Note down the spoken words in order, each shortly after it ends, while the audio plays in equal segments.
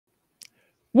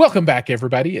Welcome back,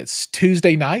 everybody. It's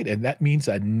Tuesday night, and that means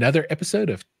another episode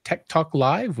of Tech Talk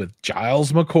Live with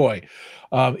Giles McCoy.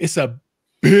 It's a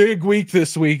big week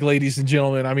this week, ladies and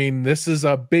gentlemen. I mean, this is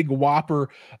a big whopper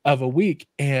of a week,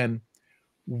 and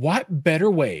what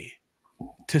better way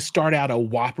to start out a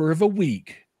whopper of a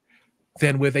week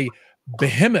than with a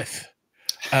behemoth,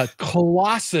 a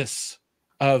colossus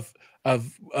of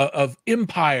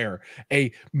empire,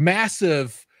 a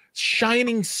massive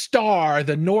shining star,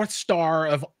 the North Star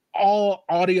of all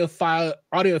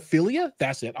audiophilia.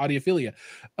 That's it, audiophilia.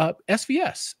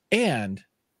 SVS, and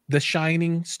the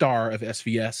shining star of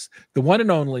SVS, the one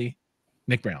and only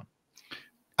Nick Brown.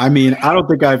 I mean, I don't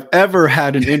think I've ever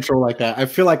had an intro like that. I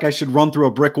feel like I should run through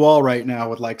a brick wall right now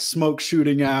with like smoke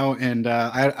shooting out, and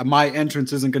my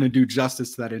entrance isn't going to do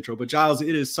justice to that intro. But Giles,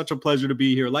 it is such a pleasure to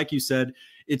be here. Like you said,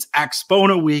 it's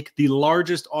AXPONA week, the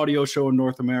largest audio show in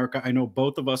North America. I know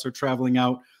both of us are traveling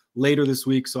out later this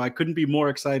week, so I couldn't be more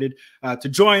excited to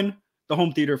join the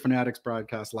Home Theater Fanatics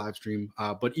broadcast live stream,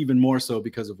 but even more so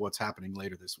because of what's happening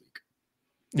later this week.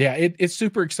 Yeah, it's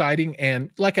super exciting, and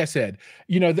like I said,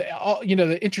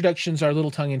 the introductions are a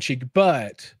little tongue in cheek,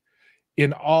 but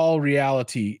in all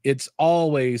reality, it's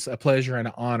always a pleasure and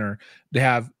an honor to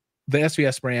have the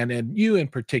SVS brand, and you in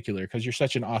particular, because you're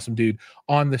such an awesome dude,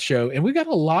 on the show. And we got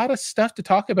a lot of stuff to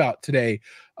talk about today.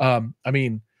 I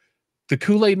mean, the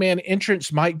Kool-Aid Man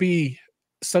entrance might be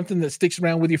something that sticks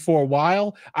around with you for a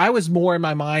while. I was more in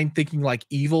my mind thinking like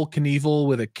Evel Knievel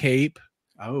with a cape.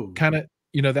 Oh, kind of,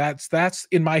 that's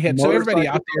in my head. So everybody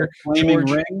out there, flaming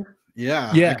ring.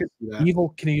 Yeah, I could see that.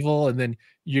 Evel Knievel, and then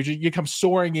you come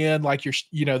soaring in like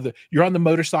you're on the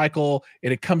motorcycle,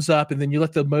 and it comes up, and then you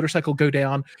let the motorcycle go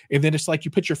down, and then it's like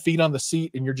you put your feet on the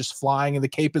seat and you're just flying, and the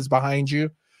cape is behind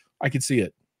you. I could see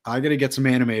it. I got to get some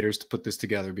animators to put this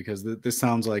together, because this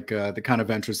sounds like the kind of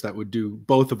entrance that would do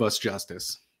both of us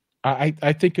justice.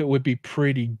 I think it would be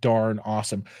pretty darn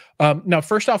awesome. Now,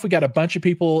 first off, we got a bunch of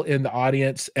people in the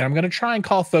audience, and I'm going to try and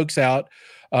call folks out.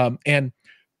 And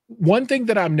one thing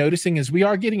that I'm noticing is we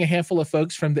are getting a handful of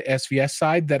folks from the SVS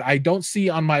side that I don't see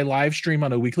on my live stream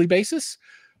on a weekly basis.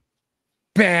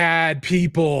 Bad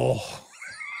people.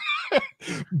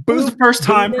 It was the first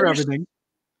time for everything.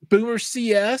 Boomer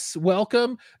CS,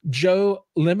 welcome. Joe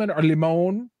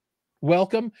Limon,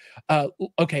 welcome.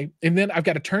 Okay, and then I've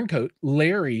got a turncoat,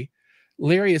 Larry.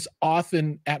 Larry is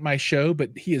often at my show, but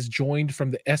he is joined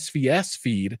from the SVS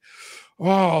feed.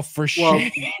 Oh, for sure. Well,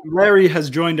 Larry has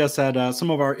joined us at some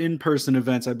of our in-person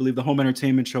events. I believe the Home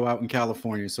Entertainment Show out in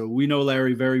California. So we know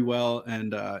Larry very well,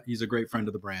 and he's a great friend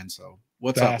of the brand. So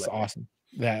what's up? That's awesome.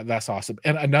 That's awesome.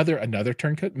 And another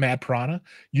turncoat, Mad Piranha,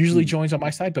 usually joins on my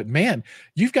side. But man,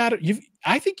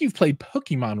 I think you've played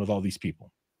Pokemon with all these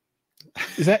people.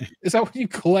 Is that what you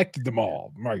collected them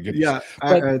all? My goodness.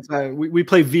 Yeah, we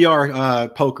play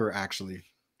VR poker, actually.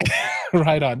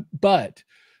 Right on. But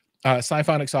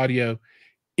Symphonics Audio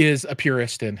is a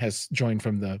purist and has joined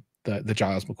from the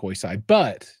Giles McCoy side.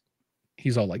 But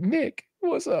he's all like, Nick,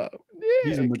 what's up? Nick.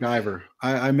 He's a MacGyver.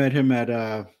 I met him at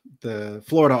the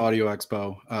Florida Audio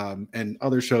Expo and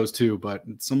other shows too. But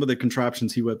some of the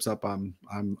contraptions he whips up, I'm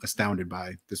astounded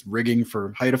by. This rigging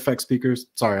for height effect speakers.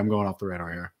 Sorry, I'm going off the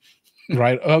radar here.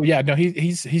 Right. Oh yeah. No,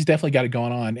 he's definitely got it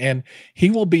going on, and he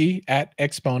will be at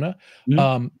AXPONA.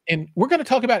 And we're going to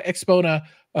talk about AXPONA,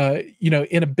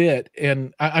 in a bit.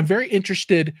 And I'm very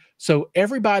interested. So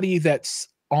everybody that's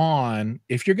on,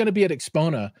 if you're going to be at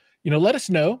AXPONA, let us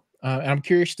know. And I'm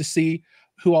curious to see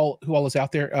who all is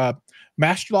out there.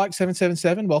 Masterlock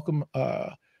 777, welcome.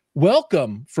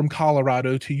 Welcome from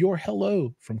Colorado to your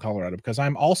hello from Colorado, because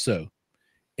I'm also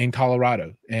in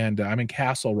Colorado, and I'm in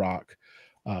Castle Rock.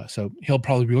 So he'll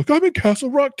probably be like, I'm in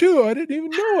Castle Rock too. I didn't even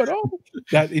know it. Oh,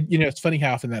 it's funny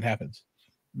how often that happens.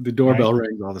 The doorbell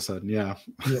rings all of a sudden. Yeah.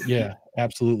 Yeah,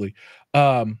 absolutely.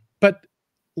 But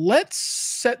let's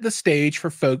set the stage for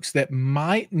folks that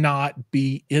might not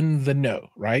be in the know,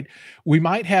 right? We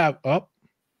might have,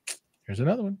 here's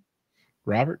another one.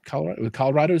 Robert,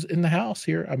 Colorado's in the house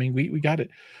here. I mean, we got it.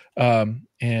 And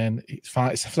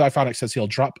Symphonics says he'll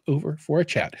drop over for a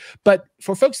chat. But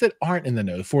for folks that aren't in the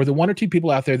know, for the one or two people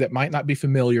out there that might not be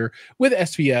familiar with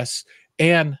SVS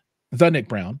and the Nick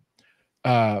Brown,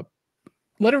 let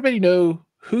everybody know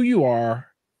who you are,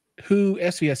 who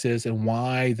SVS is and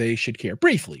why they should care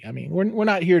briefly. I mean, we're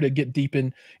not here to get deep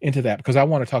into that because I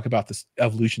want to talk about this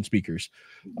evolution speakers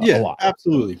a Yeah, lot.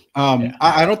 absolutely. Yeah.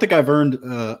 I don't think I've earned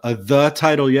a the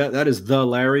title yet. That is the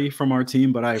Larry from our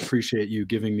team, but I appreciate you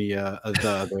giving me a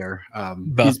the there.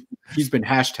 He's been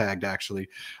hashtagged actually,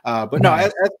 but no,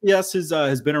 SVS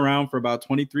has been around for about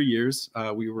 23 years.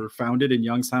 We were founded in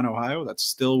Youngstown, Ohio. That's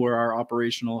still where our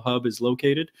operational hub is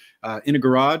located, in a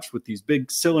garage with these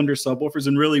big cylinder subwoofers,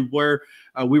 and really where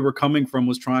we were coming from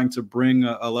was trying to bring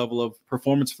a level of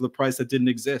performance for the price that didn't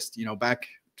exist. You know, back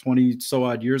 20 so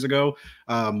odd years ago,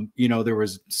 you know, there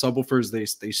was subwoofers.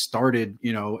 They started,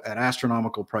 you know, at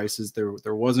astronomical prices.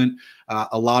 There wasn't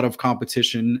a lot of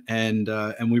competition, and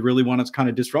we really wanted to kind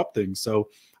of disrupt things. So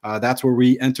that's where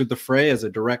we entered the fray as a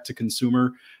direct to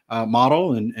consumer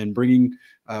model, and bringing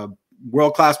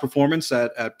world-class performance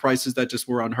at prices that just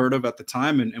were unheard of at the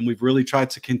time. And we've really tried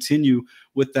to continue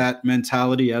with that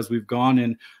mentality as we've gone.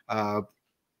 And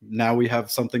now we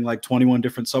have something like 21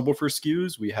 different subwoofer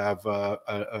SKUs. We have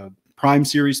a Prime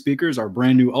Series speakers, our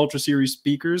brand new Ultra Series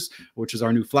speakers, which is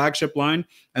our new flagship line,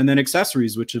 and then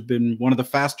accessories, which have been one of the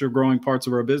faster growing parts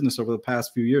of our business over the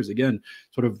past few years. Again,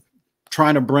 sort of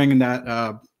trying to bring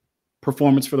that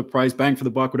performance for the price, bang for the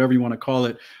buck, whatever you want to call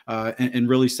it, and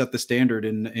really set the standard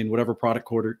in whatever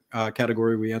product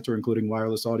category we enter, including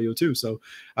wireless audio too. So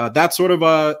that's sort of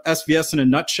SVS in a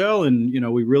nutshell. And, you know,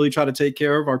 we really try to take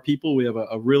care of our people. We have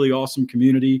a really awesome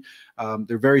community.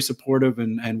 They're very supportive,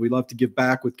 and we love to give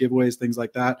back with giveaways, things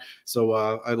like that. So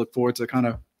I look forward to kind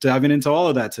of diving into all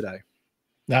of that today.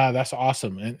 That's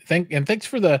awesome. And thanks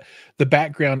for the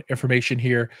background information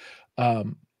here.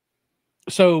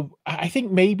 So I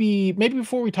think maybe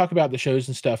before we talk about the shows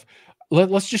and stuff,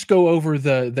 let's just go over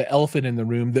the elephant in the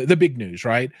room, the big news,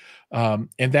 right? And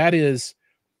that is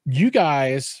you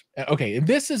guys. Okay, and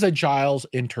this is a Jiles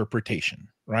interpretation,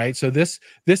 right? So this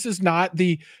is not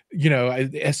the, you know,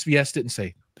 SVS didn't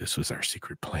say this was our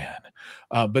secret plan,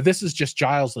 but this is just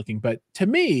Jiles looking. But to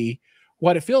me,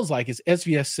 what it feels like is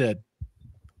SVS said,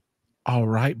 all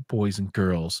right, boys and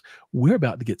girls, we're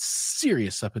about to get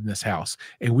serious up in this house,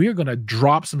 and we're going to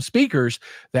drop some speakers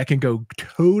that can go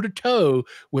toe to toe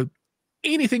with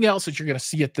anything else that you're going to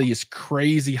see at these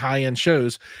crazy high end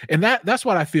shows. And that's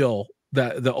what I feel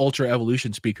that the Ultra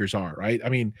Evolution speakers are, right? I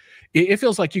mean, it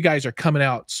feels like you guys are coming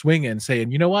out swinging, saying,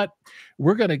 you know what,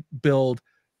 we're going to build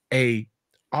a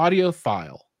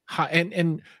audiophile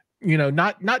and you know,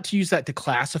 not to use that to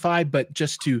classify, but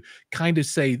just to kind of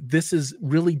say this is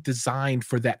really designed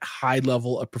for that high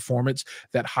level of performance,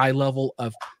 that high level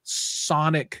of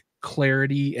sonic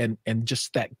clarity, and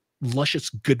just that luscious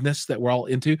goodness that we're all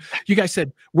into. You guys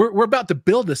said we're about to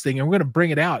build this thing, and we're going to bring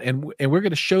it out, and we're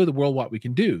going to show the world what we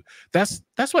can do. That's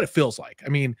what it feels like. I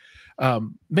mean,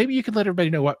 maybe you could let everybody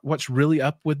know what's really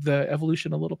up with the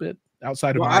Evolution a little bit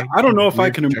outside of I don't know if I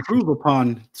can improve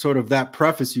upon sort of that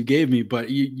preface you gave me,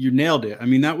 but you nailed it. I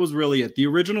mean, that was really it. The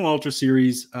original Ultra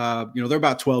Series, you know, they're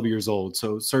about 12 years old.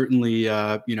 So certainly,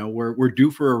 you know, we're due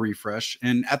for a refresh.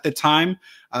 And at the time,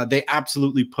 they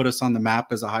absolutely put us on the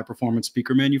map as a high performance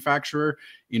speaker manufacturer.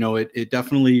 You know, it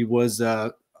definitely was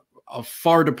a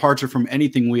far departure from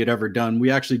anything we had ever done.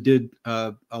 We actually did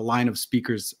a line of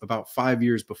speakers about 5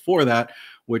 years before that,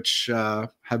 which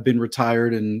have been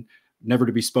retired and never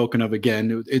to be spoken of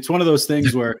again. It's one of those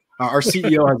things where our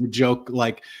CEO has a joke,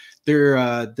 like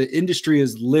the industry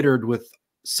is littered with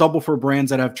subwoofer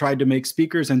brands that have tried to make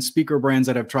speakers and speaker brands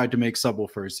that have tried to make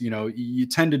subwoofers. You know, you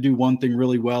tend to do one thing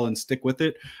really well and stick with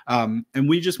it. And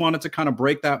we just wanted to kind of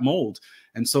break that mold.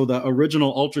 And so the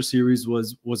original Ultra Series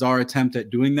was our attempt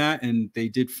at doing that, and they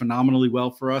did phenomenally well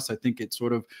for us. I think it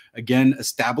sort of, again,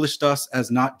 established us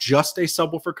as not just a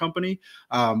subwoofer company,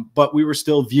 but we were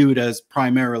still viewed as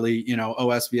primarily, you know,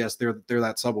 SVS, they're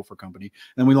that subwoofer company.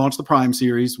 Then we launched the Prime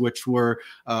Series, which were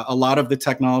a lot of the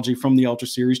technology from the Ultra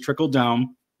Series trickled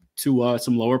down to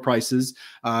some lower prices.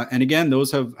 And again, those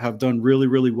have done really,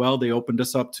 really well. They opened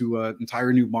us up to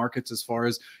entire new markets as far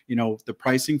as, you know, the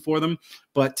pricing for them.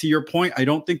 But to your point, I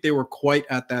don't think they were quite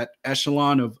at that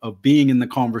echelon of being in the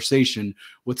conversation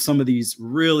with some of these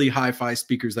really hi-fi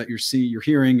speakers that you're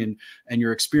hearing and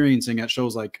you're experiencing at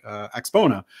shows like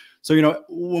AXPONA. So, you know,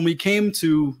 when we came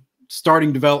to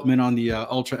starting development on the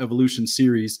Ultra Evolution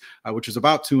series, which was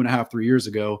about 2.5-3 years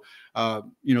ago,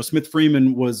 you know, Smith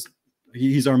Freeman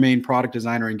he's our main product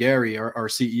designer, and Gary, our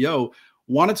CEO,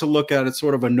 wanted to look at it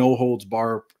sort of a no holds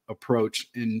bar approach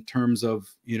in terms of,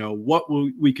 you know, what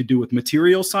we could do with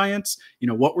material science. You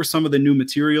know, what were some of the new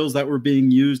materials that were being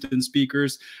used in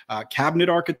speakers, cabinet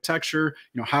architecture,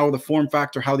 you know, how the form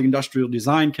factor, how the industrial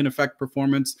design can affect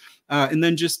performance, and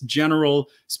then just general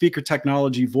speaker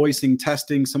technology, voicing,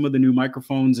 testing, some of the new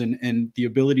microphones, and the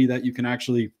ability that you can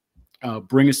actually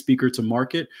bring a speaker to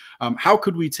market. How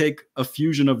could we take a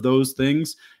fusion of those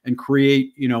things and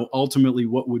create, you know, ultimately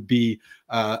what would be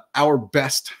our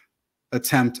best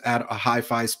attempt at a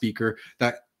hi-fi speaker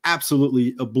that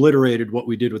absolutely obliterated what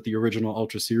we did with the original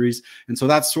Ultra series? And so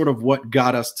that's sort of what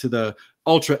got us to the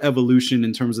Ultra evolution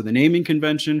in terms of the naming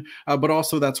convention, but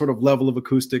also that sort of level of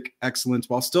acoustic excellence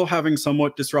while still having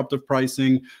somewhat disruptive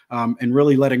pricing, and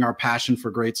really letting our passion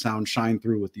for great sound shine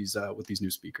through with these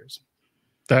new speakers.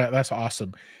 That's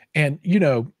awesome. And, you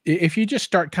know, if you just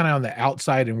start kind of on the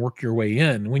outside and work your way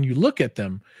in, when you look at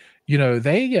them, you know,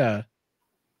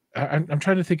 I'm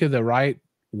trying to think of the right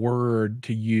word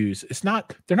to use.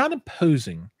 They're not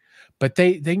imposing, but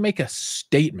they make a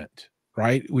statement,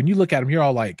 right? When you look at them, you're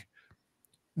all like,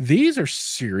 these are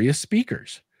serious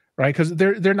speakers, right? Because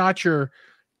they're not your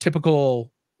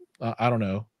typical, I don't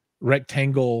know,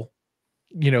 rectangle,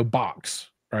 you know, box,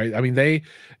 right? I mean, they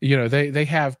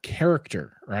have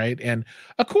character, right? And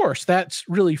of course, that's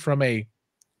really from a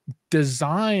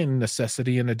design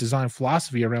necessity and a design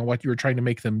philosophy around what you were trying to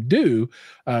make them do.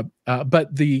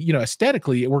 But you know,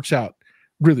 aesthetically, it works out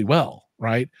really well,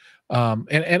 right?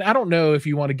 And I don't know if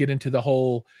you want to get into the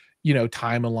whole, you know,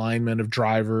 time alignment of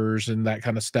drivers and that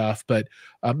kind of stuff, but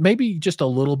maybe just a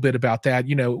little bit about that.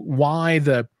 You know, why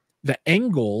the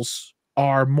angles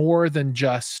are more than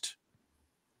just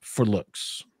for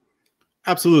looks.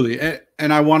 Absolutely.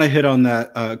 And I want to hit on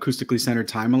that acoustically centered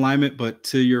time alignment. But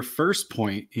to your first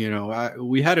point, you know,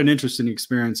 we had an interesting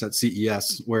experience at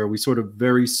CES where we sort of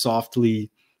very softly,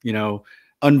 you know,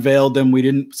 unveiled them. We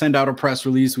didn't send out a press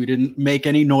release. We didn't make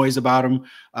any noise about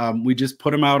them. We just put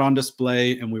them out on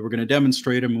display, and we were going to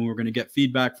demonstrate them, and we were going to get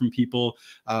feedback from people,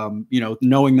 you know,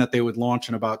 knowing that they would launch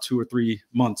in about 2 or 3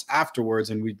 months afterwards.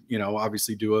 And we, you know,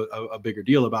 obviously do a bigger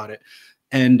deal about it.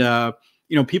 And,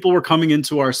 you know, people were coming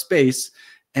into our space,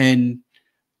 and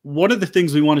one of the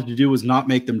things we wanted to do was not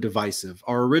make them divisive.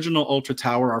 Our original Ultra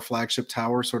Tower, our flagship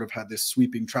tower, sort of had this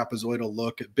sweeping trapezoidal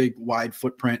look, a big wide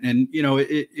footprint, and, you know,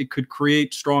 it could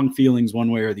create strong feelings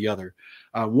one way or the other.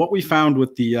 What we found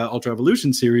with the Ultra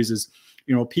Evolution series is,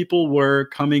 you know, people were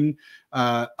coming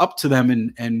up to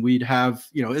them, and we'd have,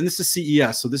 you know, and this is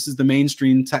CES, so this is the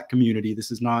mainstream tech community. This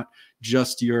is not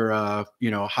just your, you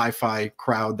know, hi-fi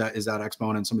crowd that is at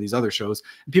AXPONA and some of these other shows.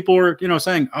 And people were, you know,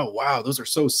 saying, "Oh, wow, those are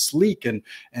so sleek, and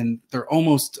they're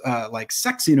almost like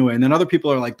sexy in a way." And then other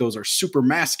people are like, "Those are super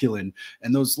masculine,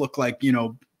 and those look like, you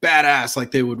know, badass,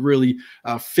 like they would really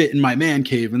fit in my man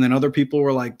cave." And then other people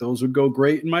were like, "Those would go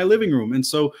great in my living room." And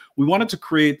so we wanted to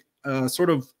create sort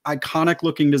of iconic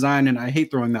looking design. And I hate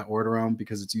throwing that word around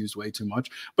because it's used way too much,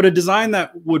 but a design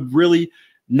that would really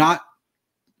not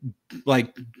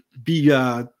like be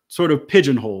sort of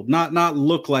pigeonholed, not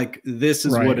look like this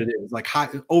is what it is, like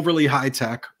overly high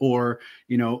tech, or,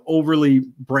 you know, overly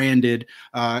branded,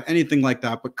 anything like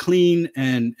that, but clean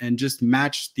and just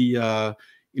match the,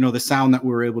 you know, the sound that we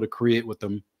were able to create with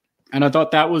them. And I thought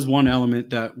that was one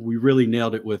element that we really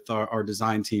nailed it with our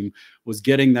design team, was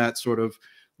getting that sort of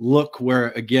look where,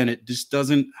 again, it just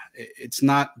doesn't, it's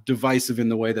not divisive in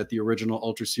the way that the original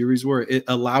Ultra series were. It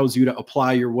allows you to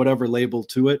apply your whatever label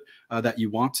to it that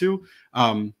you want to.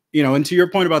 You know, and to your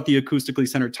point about the acoustically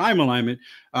centered time alignment,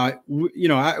 you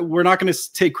know, we're not going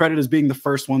to take credit as being the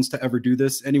first ones to ever do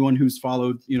this. Anyone who's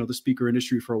followed, you know, the speaker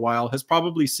industry for a while has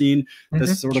probably seen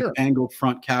this sort of angled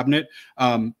front cabinet.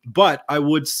 But I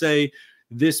would say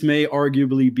this may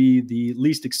arguably be the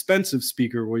least expensive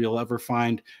speaker where you'll ever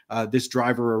find this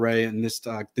driver array and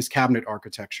this cabinet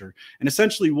architecture. And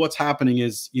essentially what's happening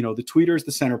is, you know, the tweeter is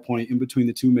the center point in between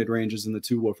the two mid-ranges and the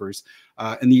two woofers.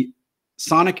 And the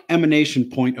sonic emanation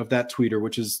point of that tweeter,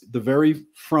 which is the very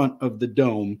front of the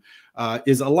dome,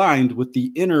 is aligned with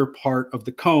the inner part of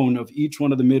the cone of each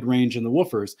one of the mid-range and the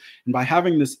woofers. And by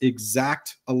having this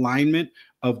exact alignment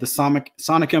of the sonic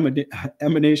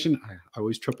emanation, I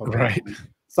always trip up. Right.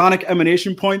 Sonic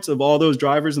emanation points of all those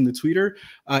drivers in the tweeter,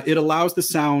 it allows the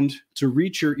sound to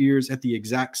reach your ears at the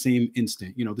exact same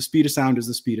instant. You know, the speed of sound is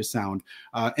the speed of sound.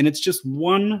 And it's just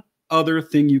one other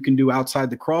thing you can do outside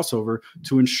the crossover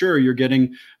to ensure you're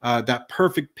getting that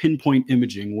perfect pinpoint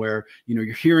imaging where, you know,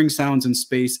 you're hearing sounds in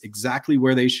space exactly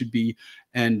where they should be,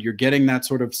 and you're getting that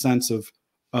sort of sense of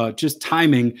just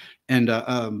timing and,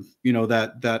 you know,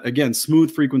 that again, smooth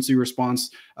frequency response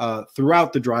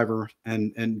throughout the driver,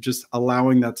 and just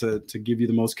allowing that to give you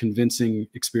the most convincing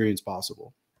experience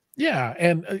possible. Yeah,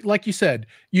 and like you said,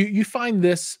 you find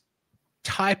this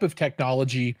type of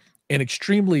technology in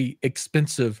extremely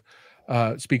expensive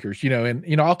speakers,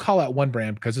 and I'll call out one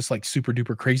brand because it's like super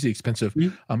duper crazy expensive.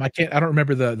 Mhm. I don't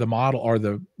remember the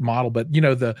model, but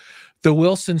the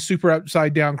Wilson Super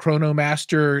Upside Down Chrono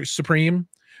Master Supreme.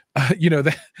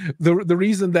 The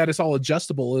reason that it's all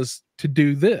adjustable is to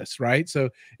do this, right? So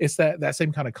it's that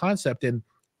same kind of concept, and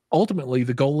ultimately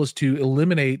the goal is to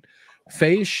eliminate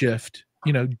phase shift,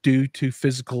 due to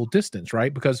physical distance,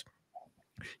 right? Because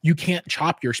you can't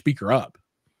chop your speaker up.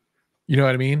 You know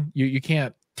what I mean? You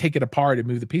can't take it apart and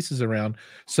move the pieces around.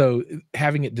 So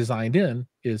having it designed in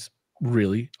is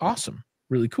really awesome,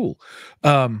 really cool.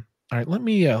 All right, let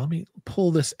me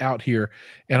pull this out here,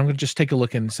 and I'm going to just take a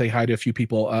look and say hi to a few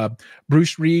people.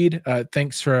 Bruce Reed,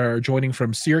 thanks for joining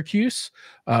from Syracuse.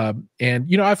 And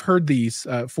I've heard these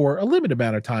for a limited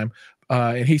amount of time,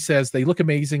 and he says they look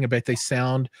amazing. I bet they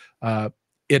sound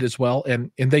it as well.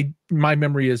 And my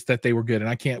memory is that they were good, and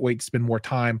I can't wait to spend more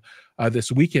time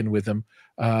this weekend with them.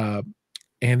 And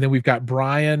then we've got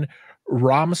Brian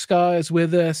Ramska is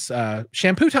with us.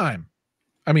 Shampoo time.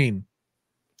 I mean,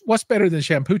 what's better than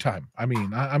shampoo time? I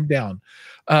mean, I'm down.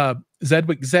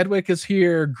 Zedwick is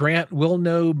here. Grant will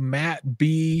know. Matt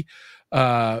B.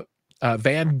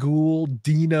 Van Gould,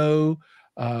 Dino,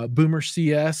 Boomer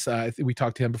CS. I think we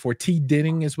talked to him before. T.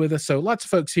 Denning is with us. So lots of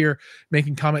folks here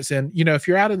making comments. And if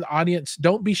you're out in the audience,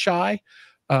 don't be shy.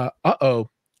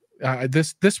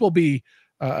 This will be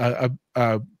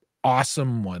a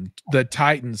awesome one. The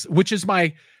Titans, which is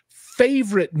my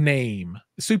favorite name.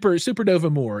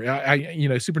 Supernova Moore.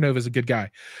 Supernova is a good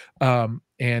guy.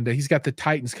 And he's got the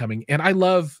Titans coming, and I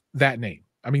love that name.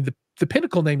 I mean, the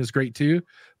Pinnacle name is great too,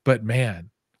 but man,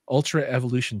 Ultra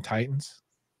Evolution Titans.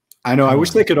 I know. I wish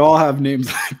they could all have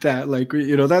names like that. Like,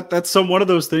 that's one of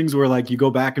those things where like you go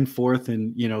back and forth,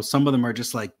 and some of them are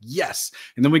just like, yes.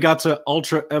 And then we got to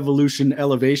Ultra Evolution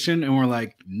Elevation, and we're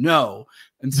like, no.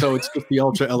 And so it's just the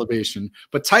Ultra Elevation.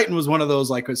 But Titan was one of those,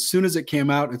 like, as soon as it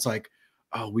came out, it's like,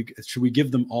 oh, should we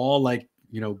give them all like,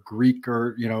 Greek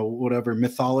or, whatever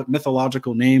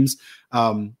mythological names?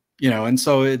 And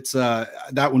so it's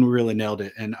that one really nailed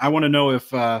it. And I want to know if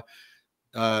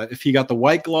he got the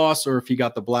white gloss or if he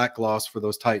got the black gloss for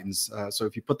those Titans. So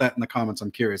if you put that in the comments, I'm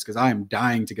curious, because I am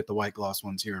dying to get the white gloss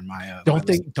ones here in my.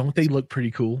 Don't they look pretty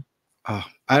cool? I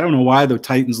don't know why the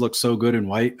Titans look so good in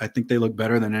white. I think they look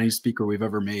better than any speaker we've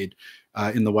ever made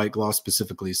in the white gloss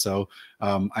specifically. So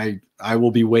I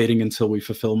will be waiting until we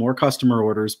fulfill more customer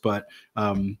orders, but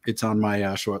it's on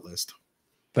my short list.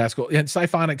 That's cool. And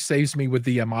Siphonics saves me with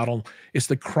the model. It's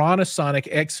the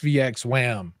Chronosonic XVX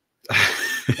Wham. I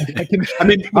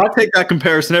mean, I'll take that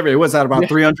comparison every day. What's that, about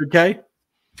 300K?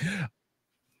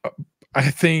 I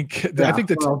think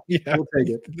we'll take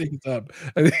it.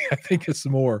 I think it's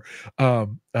more.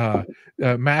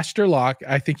 Master Lock,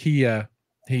 I think he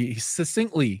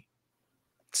succinctly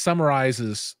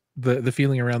summarizes the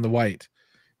feeling around the white.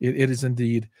 It is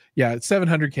indeed, it's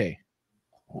 700K.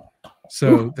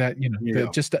 So that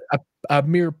just a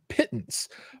mere pittance.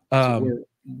 So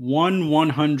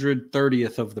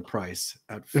 1/130th of the price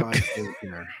at $5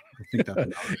 there. I think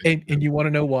that's and you want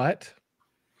to know what?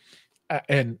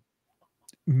 And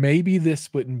maybe this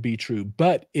wouldn't be true,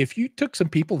 but if you took some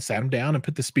people and sat them down and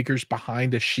put the speakers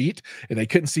behind a sheet and they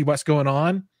couldn't see what's going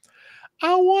on,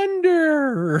 I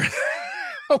wonder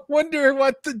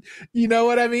what you know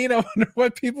what I mean? I wonder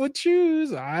what people would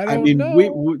choose. I mean,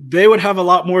 know. They would have a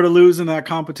lot more to lose in that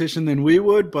competition than we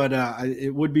would, but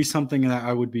it would be something that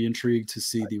I would be intrigued to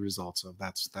see the results of.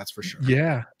 That's for sure.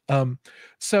 Yeah.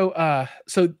 So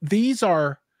these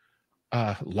are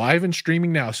live and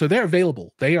streaming now. So they're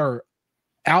available. They are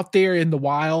out there in the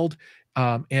wild.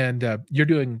 And you're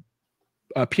doing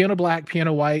piano black,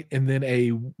 piano white, and then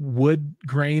a wood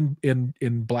grain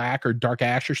in black or dark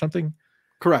ash or something.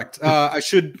 Correct. I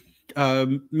should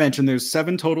mention there's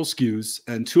 7 total SKUs,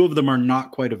 and 2 of them are not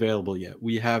quite available yet.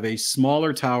 We have a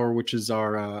smaller tower, which is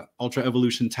our Ultra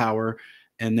Evolution Tower,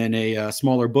 and then a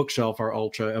smaller bookshelf, our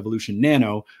Ultra Evolution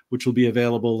Nano, which will be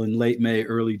available in late May,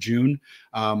 early June.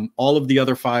 All of the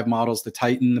other 5 models, the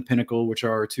Titan, the Pinnacle, which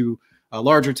are our 2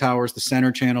 larger towers, the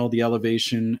center channel, the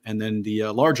elevation, and then the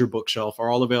larger bookshelf,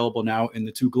 are all available now in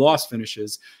the 2 gloss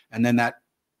finishes. And then that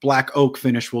black oak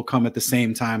finish will come at the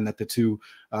same time that the 2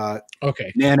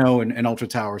 Nano and Ultra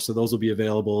Towers. So those will be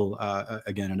available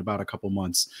again in about a couple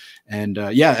months. And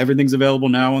everything's available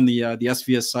now on the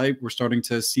SVS site. We're starting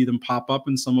to see them pop up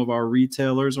in some of our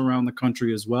retailers around the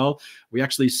country as well. We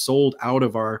actually sold out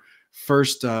of our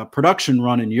first production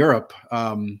run in Europe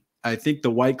I think the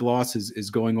white gloss is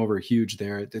going over huge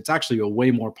there. It's actually a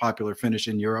way more popular finish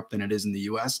in Europe than it is in the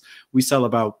US. We sell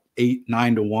about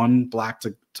 8-9 to 1 black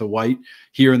to white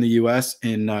here in the US.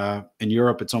 In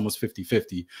Europe, it's almost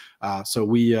 50-50. So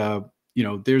we, you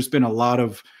know, there's been a lot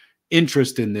of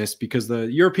interest in this because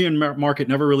the European market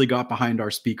never really got behind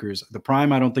our speakers. The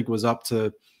Prime, I don't think, was up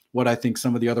to what I think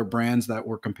some of the other brands that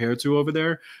were compared to over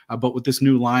there. But with this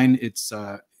new line, it's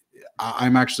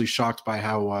I'm actually shocked by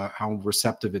how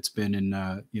receptive it's been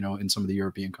in you know, in some of the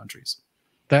European countries.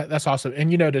 That's awesome.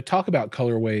 And you know, to talk about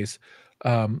colorways,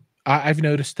 I've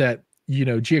noticed that, you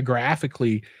know,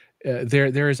 geographically,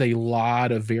 there is a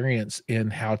lot of variance in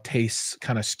how tastes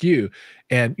kind of skew.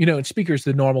 And you know, in speakers,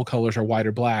 the normal colors are white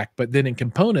or black, but then in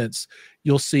components,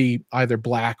 you'll see either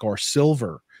black or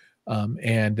silver.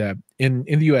 In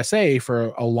the USA for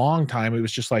a long time, it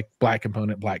was just like black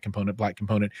component, black component, black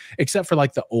component, except for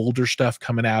like the older stuff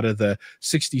coming out of the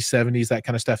 60s, 70s, that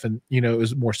kind of stuff. And, you know, it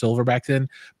was more silver back then.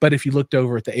 But if you looked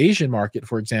over at the Asian market,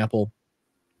 for example,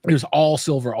 it was all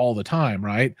silver all the time,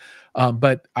 right?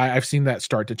 But I've seen that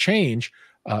start to change.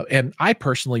 And I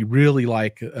personally really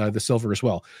like the silver as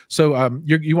well. So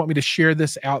you want me to share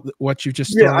this out, what you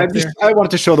just yeah, I wanted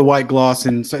to show the white gloss,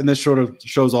 and this sort of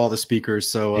shows all the speakers.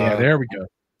 So yeah, there we go.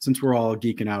 Since we're all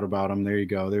geeking out about them, there you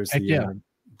go. There's Heck yeah.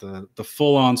 The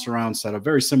full on surround setup,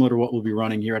 very similar to what we'll be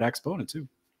running here at AXPONA too.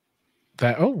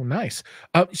 Oh, nice.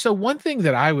 So one meeting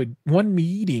that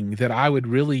I would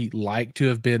really like to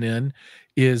have been in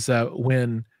is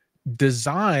when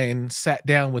design sat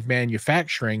down with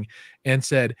manufacturing and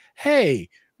said, hey,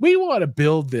 we want to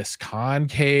build this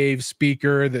concave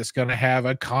speaker that's going to have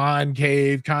a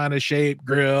concave kind of shape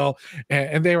grill.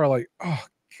 And they were like, oh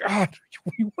God,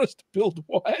 we want us to build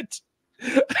what?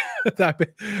 The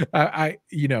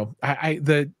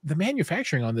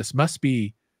manufacturing on this must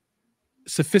be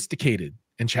sophisticated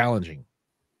and challenging.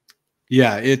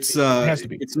 Yeah, it's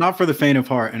not for the faint of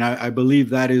heart, and I believe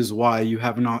that is why you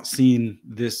have not seen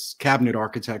this cabinet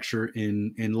architecture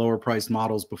in lower priced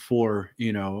models before.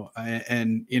 You know,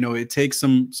 and you know, it takes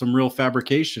some real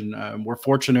fabrication. We're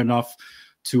fortunate enough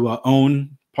to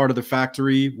own part of the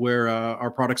factory where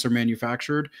our products are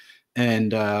manufactured,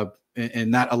 and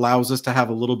that allows us to have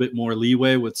a little bit more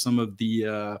leeway with some of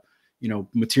the you know,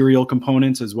 material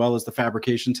components, as well as the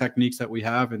fabrication techniques that we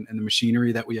have and the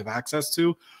machinery that we have access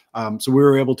to. So we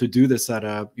were able to do this at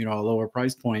a, you know, a lower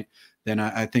price point than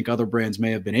I think other brands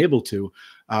may have been able to.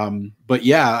 But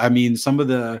yeah, I mean, some of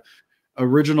the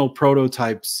original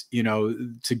prototypes, you know,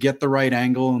 to get the right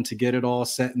angle and to get it all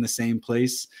set in the same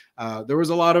place, there was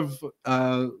a lot of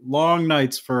long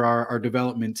nights for our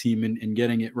development team in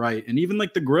getting it right. And even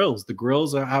like the grills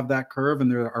have that curve,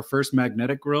 and they're our first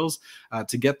magnetic grills.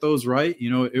 To get those right, you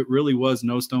know, it really was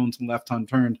no stones left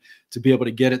unturned to be able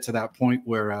to get it to that point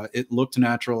where it looked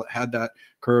natural, it had that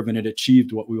curve, and it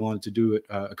achieved what we wanted to do it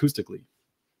acoustically.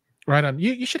 Right on.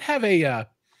 You should have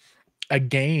a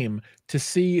game to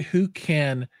see who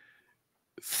can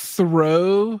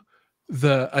throw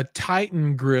a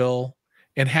Titan grill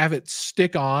and have it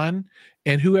stick on,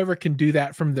 and whoever can do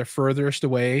that from the furthest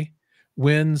away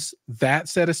wins that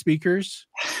set of speakers,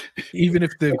 even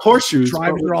if the horseshoes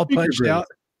drivers are all punched grills out.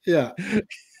 Yeah.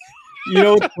 You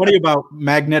know what's funny about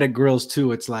magnetic grills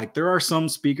too? It's like there are some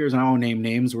speakers, and I won't name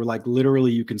names, where like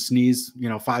literally you can sneeze, you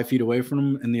know, 5 feet away from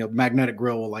them, and the magnetic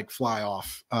grill will like fly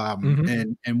off.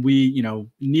 And we, you know,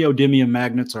 neodymium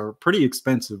magnets are pretty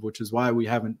expensive, which is why we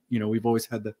haven't, you know, we've always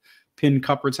had the pin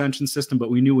cup retention system, but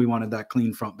we knew we wanted that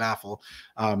clean front baffle.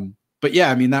 But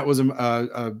yeah, I mean, that was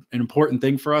an important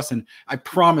thing for us, and I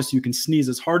promise you can sneeze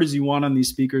as hard as you want on these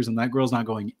speakers, and that grill's not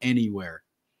going anywhere.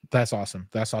 That's awesome.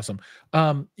 That's awesome.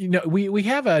 You know, we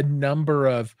have a number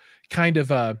of kind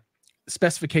of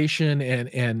specification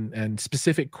and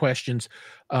specific questions.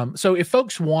 So if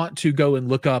folks want to go and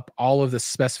look up all of the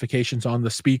specifications on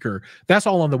the speaker, that's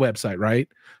all on the website, right?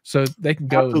 So they can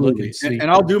go and look and see. And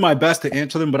I'll do my best to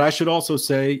answer them, but I should also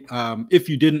say, if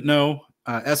you didn't know,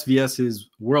 SVS is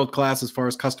world-class as far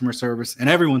as customer service, and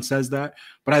everyone says that,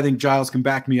 but I think Jiles can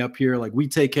back me up here. Like, we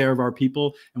take care of our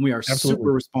people, and we are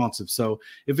super responsive. So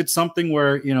if it's something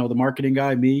where, you know, the marketing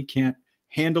guy, me, can't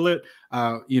handle it,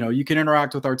 you know, you can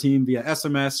interact with our team via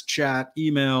SMS, chat,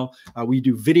 email. We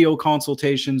do video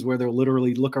consultations where they'll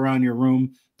literally look around your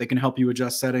room. They can help you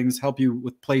adjust settings, help you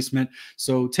with placement.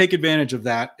 So take advantage of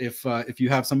that if you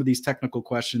have some of these technical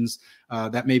questions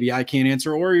that maybe I can't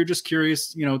answer, or you're just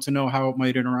curious, you know, to know how it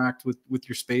might interact with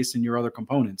your space and your other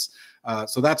components.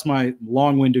 So that's my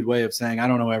long-winded way of saying I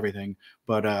don't know everything,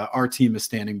 but our team is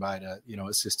standing by to, you know,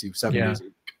 assist you 7 days a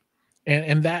week.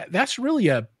 And that's really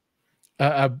a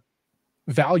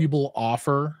valuable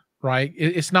offer, right?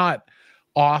 It's not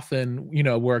often, you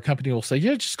know, where a company will say,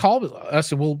 yeah, just call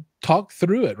us and we'll talk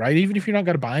through it, right? Even if you're not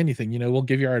going to buy anything, you know, we'll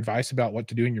give you our advice about what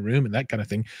to do in your room and that kind of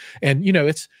thing. And, you know,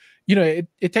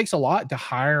 it takes a lot to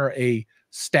hire a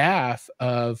staff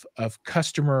of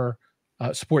customer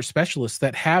support specialists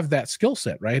that have that skill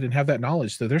set, right? And have that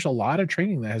knowledge. So there's a lot of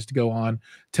training that has to go on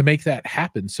to make that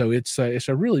happen. So it's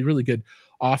a really, really good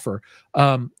offer.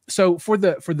 So for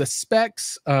the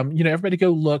specs, you know, everybody go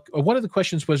look. One of the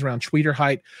questions was around tweeter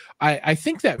height. I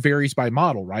think that varies by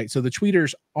model, right? So the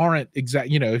tweeters aren't exact.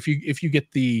 You know, if you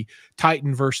get the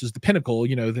Titan versus the Pinnacle,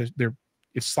 you know, they're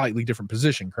it's slightly different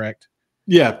position, correct?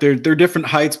 Yeah, they're different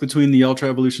heights between the Ultra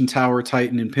Evolution Tower,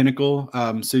 Titan, and Pinnacle.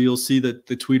 So you'll see that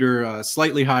the tweeter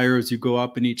slightly higher as you go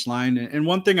up in each line. And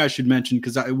one thing I should mention,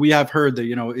 because we have heard that,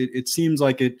 you know, it seems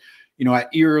like it, you know, at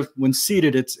ear, when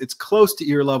seated, it's close to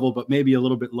ear level, but maybe a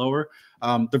little bit lower.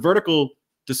 The vertical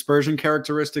dispersion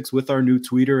characteristics with our new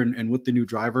tweeter and with the new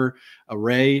driver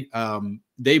array,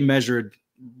 they measured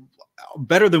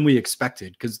better than we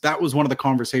expected, because that was one of the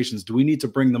conversations. Do we need to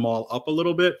bring them all up a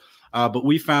little bit? But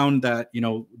we found that, you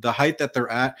know, the height that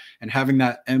they're at and having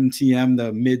that MTM,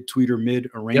 the mid tweeter mid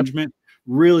arrangement,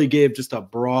 really gave just a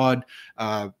broad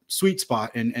sweet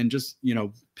spot and just, you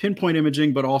know, pinpoint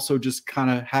imaging, but also just kind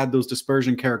of had those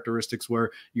dispersion characteristics where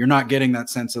you're not getting that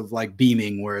sense of like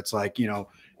beaming, where it's like, you know,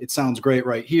 it sounds great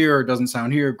right here, it doesn't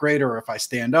sound here great, or if I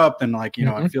stand up, then like, you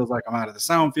know, it feels like I'm out of the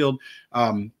sound field.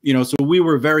 You know, so we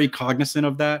were very cognizant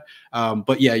of that.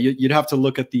 But yeah, you'd have to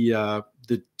look at the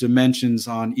dimensions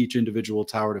on each individual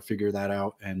tower to figure that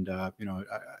out. And, you know,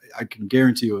 I can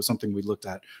guarantee you it was something we looked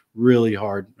at really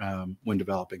hard when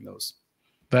developing those.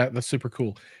 That's super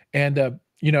cool. And,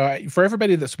 you know, for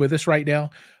everybody that's with us right now,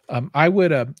 I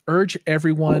would urge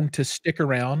everyone to stick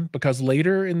around, because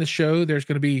later in the show, there's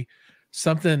going to be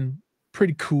something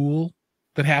pretty cool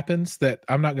that happens that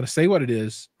I'm not going to say what it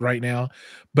is right now,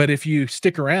 but if you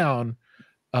stick around,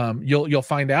 you'll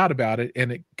find out about it,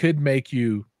 and it could make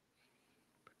you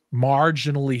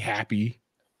marginally happy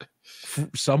for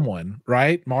someone,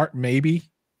 right? Maybe.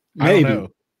 I don't know.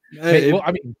 Well,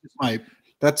 I mean,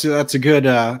 that's a good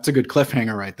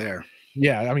cliffhanger right there.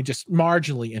 Yeah, I mean, just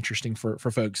marginally interesting for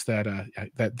folks that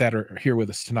are here with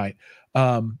us tonight.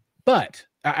 But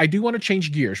I do want to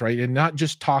change gears, right, and not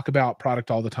just talk about product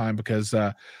all the time, because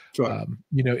Sure.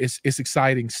 you know, it's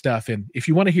exciting stuff. And if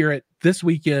you want to hear it this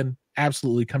weekend,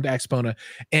 absolutely come to AXPONA.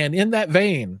 And in that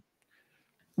vein,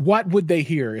 what would they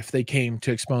hear if they came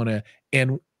to AXPONA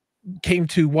and came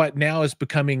to what now is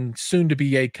becoming soon to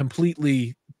be a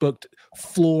completely booked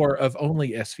floor of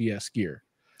only SVS gear?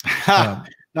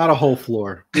 Not a whole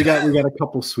floor. We got a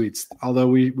couple suites, although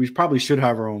we probably should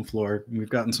have our own floor. We've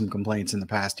gotten some complaints in the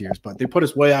past years, but they put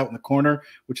us way out in the corner,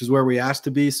 which is where we asked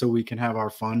to be, so we can have our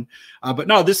fun. But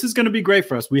no, this is going to be great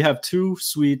for us. We have two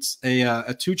suites,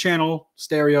 a 2-channel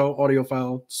stereo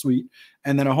audiophile suite,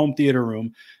 and then a home theater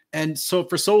room. And so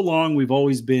for so long, we've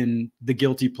always been the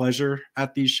guilty pleasure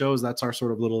at these shows. That's our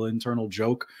sort of little internal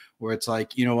joke, where it's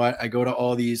like, you know what, I go to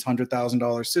all these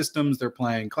 $100,000 systems. They're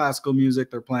playing classical music.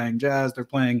 They're playing jazz. They're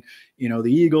playing, you know,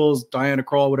 the Eagles, Diana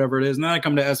Krall, whatever it is. And then I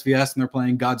come to SVS and they're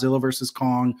playing Godzilla versus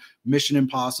Kong, Mission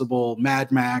Impossible, Mad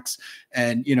Max.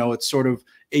 And, you know, it's sort of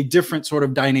a different sort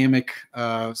of dynamic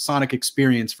sonic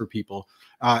experience for people.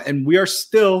 And we are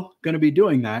still going to be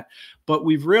doing that. But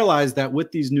we've realized that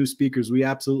with these new speakers, we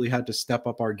absolutely had to step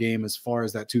up our game as far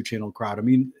as that 2-channel crowd. I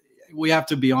mean, we have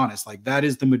to be honest, like that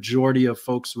is the majority of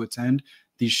folks who attend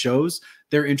these shows.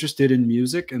 They're interested in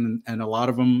music, and a lot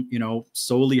of them, you know,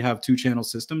 solely have 2-channel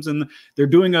systems, and they're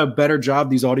doing a better job,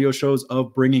 these audio shows,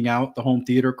 of bringing out the home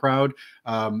theater crowd.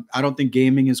 I don't think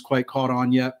gaming is quite caught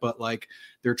on yet, but like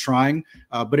they're trying.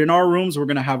 But in our rooms, we're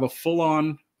going to have a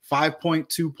full-on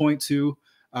 5.2.2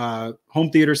 home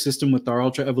theater system with our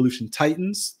Ultra Evolution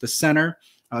Titans, the center,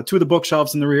 2 of the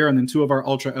bookshelves in the rear, and then 2 of our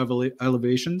Ultra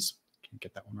Elevations. Can't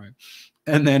get that one right.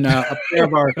 And then a pair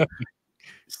of our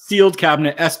sealed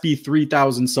cabinet SB3000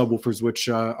 subwoofers, which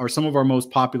are some of our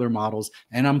most popular models.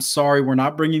 And I'm sorry, we're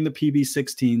not bringing the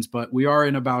PB16s, but we are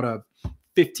in about a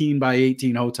 15 by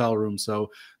 18 hotel room.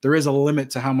 So there is a limit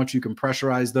to how much you can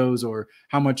pressurize those, or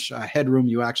how much headroom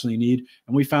you actually need.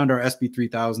 And we found our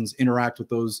SB3000s interact with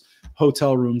those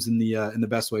hotel rooms in the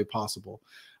best way possible.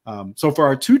 So for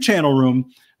our 2-channel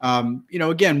room, you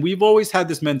know, again, we've always had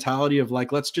this mentality of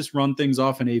like, let's just run things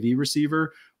off an AV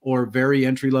receiver or very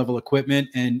entry-level equipment.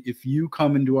 And if you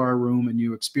come into our room and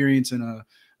you experience a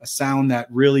sound that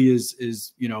really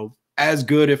is, you know, as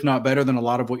good, if not better than a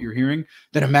lot of what you're hearing,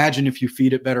 then imagine if you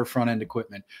feed it better front-end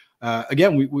equipment.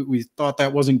 Again, we thought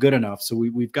that wasn't good enough. So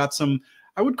we've got some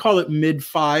I would call it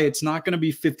mid-fi. It's not going to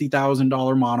be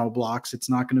 $50,000 mono blocks. It's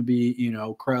not going to be, you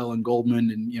know, Krell and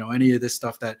Goldman and, you know, any of this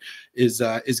stuff that is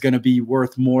going to be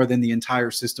worth more than the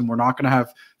entire system. We're not going to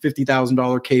have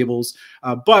 $50,000 cables,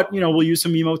 but, you know, we'll use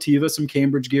some Emotiva, some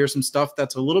Cambridge gear, some stuff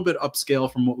that's a little bit upscale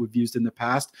from what we've used in the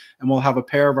past. And we'll have a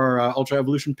pair of our Ultra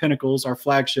Evolution Pinnacles, our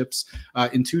flagships,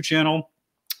 in 2-channel.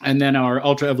 And then our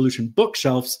Ultra Evolution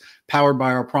bookshelves powered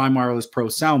by our Prime Wireless Pro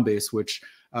sound base, which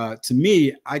to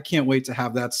me, I can't wait to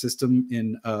have that system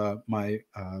in my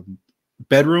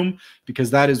bedroom,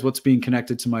 because that is what's being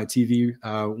connected to my TV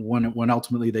when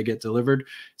ultimately they get delivered.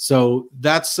 So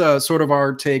that's sort of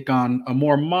our take on a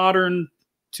more modern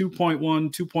 2.1,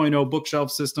 2.0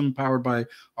 bookshelf system powered by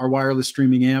our wireless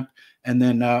streaming amp, and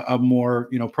then a more,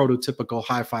 you know, prototypical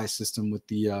hi-fi system with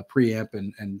the preamp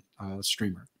and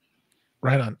streamer.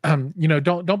 Right on. You know,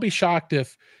 don't be shocked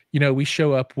if, you know, we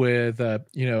show up with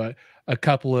you know, a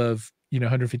couple of, you know,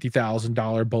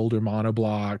 $150,000 Boulder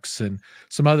monoblocks and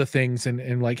some other things,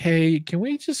 and like, hey, can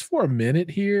we just for a minute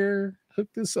here hook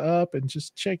this up and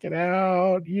just check it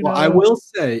out? You know, I will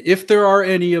say, if there are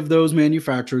any of those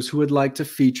manufacturers who would like to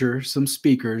feature some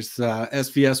speakers,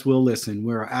 SVS will listen.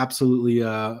 We're absolutely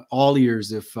all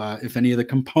ears if any of the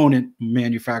component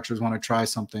manufacturers want to try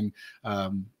something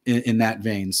in that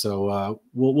vein. So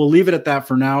we'll leave it at that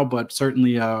for now, but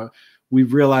certainly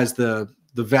we've realized the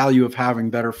value of having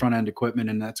better front end equipment,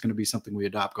 and that's going to be something we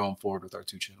adopt going forward with our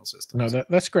 2-channel system. No,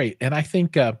 that's great, and I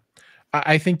think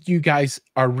you guys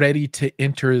are ready to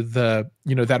enter the,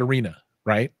 you know, that arena,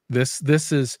 right? This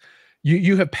is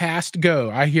you have passed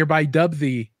go. I hereby dub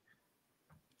the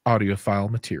audiophile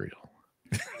material.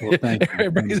 Well, thank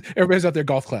you. Everybody's out there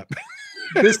golf clap.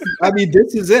 I mean,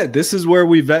 this is it. This is where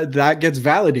that gets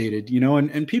validated, you know,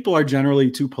 and people are generally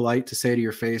too polite to say to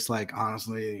your face, like,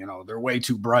 honestly, you know, they're way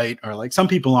too bright, or like some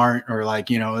people aren't, or like,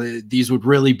 you know, these would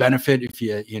really benefit if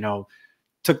you know,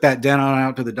 took that Denon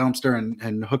out to the dumpster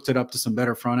and hooked it up to some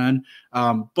better front end.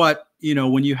 But, you know,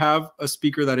 when you have a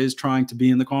speaker that is trying to be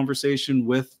in the conversation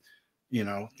with, you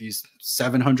know, these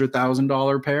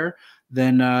 $700,000 pair,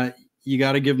 then you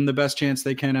got to give them the best chance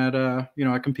they can at, you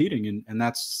know, at competing. And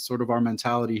that's sort of our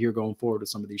mentality here going forward with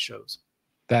some of these shows.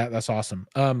 That's awesome.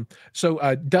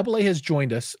 So Double A has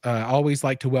joined us. I always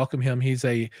like to welcome him. He's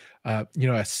a you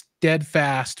know, a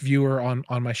steadfast viewer on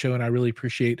my show, and I really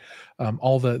appreciate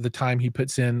all the time he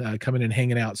puts in coming and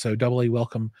hanging out. So Double A,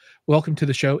 welcome to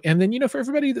the show. And then, you know, for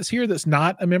everybody that's here that's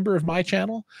not a member of my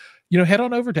channel, you know, head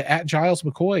on over to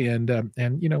 @GilesMcCoy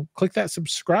and you know, click that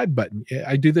subscribe button.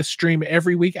 I do this stream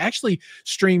every week. I actually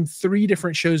stream 3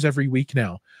 different shows every week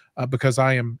now because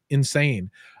I am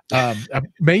insane.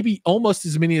 Maybe almost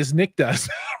as many as Nick does.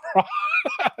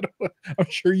 I'm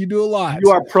sure you do a lot.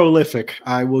 You are prolific.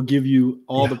 I will give you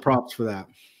all the props for that.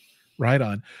 Right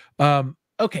on.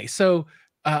 Okay, so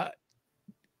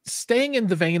staying in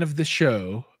the vein of the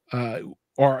show,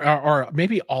 or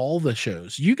maybe all the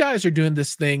shows, you guys are doing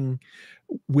this thing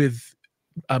with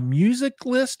a music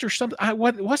list or something.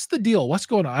 What's the deal? What's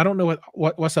going on? I don't know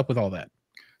what's up with all that.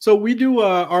 So we do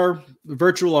our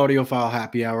virtual audiophile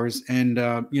happy hours, and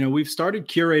you know, we've started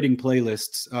curating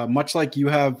playlists, much like you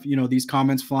have, you know, these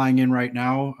comments flying in right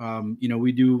now. You know,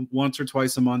 we do once or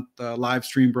twice a month live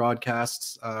stream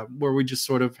broadcasts where we just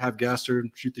sort of have guests or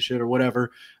shoot the shit or whatever.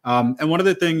 And one of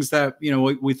the things that, you know,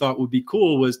 we thought would be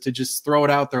cool was to just throw it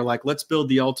out there, like, let's build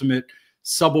the ultimate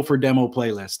subwoofer demo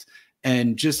playlist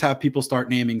and just have people start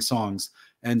naming songs.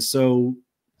 And so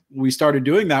we started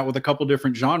doing that with a couple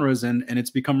different genres, and it's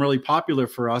become really popular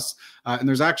for us. And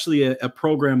there's actually a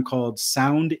program called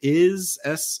SoundIz,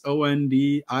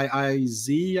 SONDIIZ,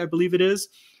 I believe it is.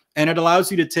 And it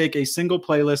allows you to take a single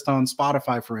playlist on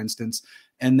Spotify, for instance,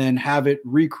 and then have it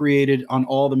recreated on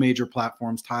all the major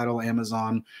platforms, Tidal,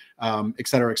 Amazon, et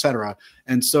cetera, et cetera.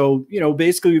 And so, you know,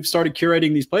 basically we've started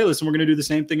curating these playlists, and we're going to do the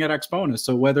same thing at AXPONA.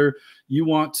 So whether you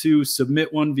want to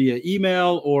submit one via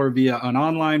email or via an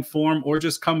online form, or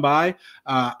just come by,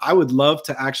 I would love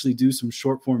to actually do some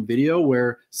short form video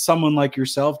where someone like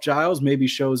yourself, Giles, maybe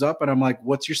shows up and I'm like,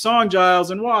 what's your song, Giles,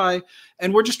 and why?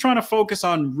 And we're just trying to focus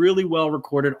on really well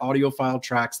recorded audiophile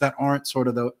tracks that aren't sort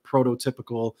of the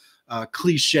prototypical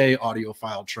cliche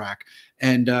audiophile track.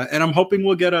 And I'm hoping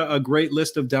we'll get a great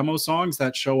list of demo songs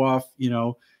that show off, you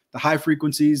know, the high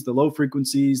frequencies, the low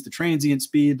frequencies, the transient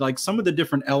speed, like some of the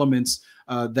different elements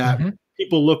that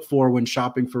people look for when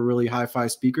shopping for really hi-fi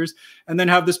speakers, and then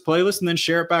have this playlist and then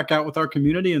share it back out with our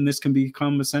community. And this can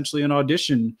become essentially an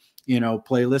audition, you know,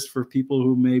 playlist for people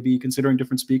who may be considering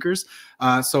different speakers.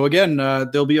 So again,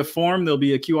 there'll be a form, there'll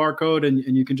be a QR code,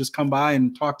 and you can just come by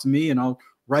and talk to me, and I'll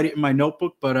write it in my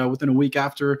notebook, but within a week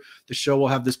after the show, we'll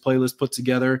have this playlist put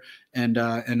together and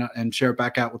share it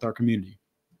back out with our community.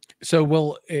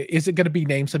 So, is it going to be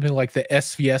named something like the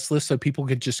SVS list so people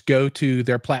could just go to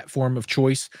their platform of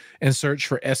choice and search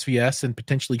for SVS and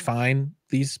potentially find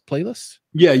these playlists?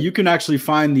 Yeah, you can actually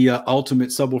find the ultimate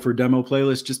subwoofer demo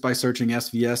playlist just by searching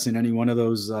SVS in any one of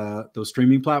those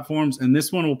streaming platforms. And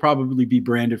this one will probably be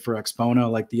branded for AXPONA,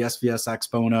 like the SVS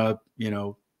AXPONA,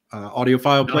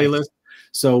 audiophile playlist.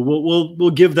 So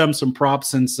we'll give them some props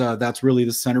since that's really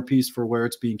the centerpiece for where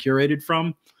it's being curated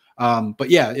from. But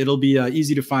yeah, it'll be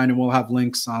easy to find, and we'll have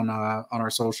links on our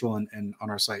social and on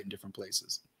our site in different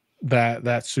places.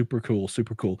 That's super cool.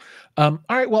 Super cool. All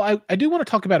right. Well, I do want to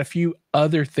talk about a few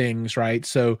other things, right?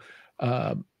 So,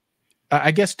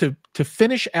 I guess to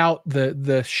finish out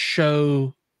the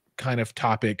show kind of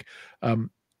topic,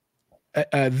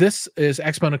 this is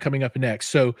AXPONA coming up next.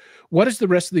 So what does the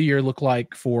rest of the year look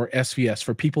like for SVS,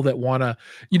 for people that want to,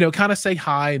 kind of say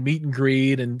hi, meet and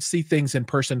greet and see things in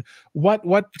person?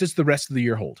 What does the rest of the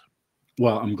year hold?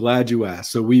 Well, I'm glad you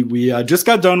asked. So we just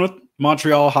got done with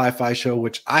Montreal Hi-Fi Show,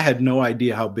 which I had no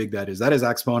idea how big that is. That is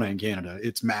AXPONA in Canada.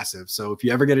 It's massive. So if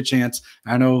you ever get a chance,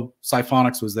 I know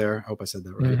Fanatics was there. I hope I said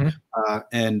that right.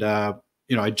 Mm-hmm.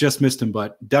 I just missed him,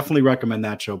 but definitely recommend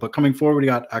that show. But coming forward, we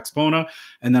got AXPONA.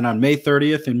 And then on May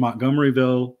 30th in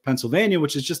Montgomeryville, Pennsylvania,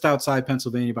 which is just outside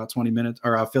Pennsylvania, about 20 minutes,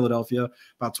 or Philadelphia,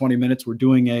 about 20 minutes, we're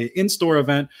doing a in-store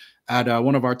event at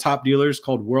one of our top dealers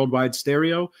called Worldwide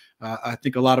Stereo. I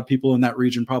think a lot of people in that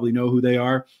region probably know who they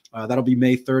are. That'll be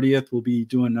May 30th. We'll be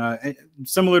doing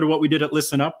similar to what we did at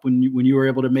Listen Up when you were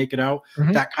able to make it out,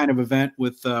 mm-hmm. that kind of event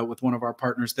with one of our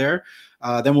partners there.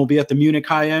 Then we'll be at the Munich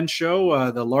High-End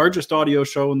Show, the largest audio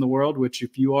show in the world, which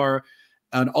if you are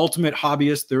an ultimate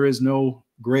hobbyist, there is no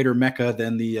greater mecca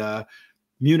than the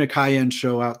Munich High-End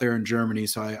Show out there in Germany.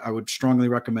 So I would strongly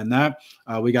recommend that.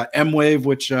 We got M-Wave,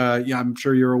 which I'm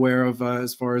sure you're aware of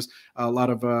as far as a lot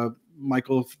of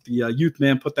Michael, the youth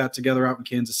man, put that together out in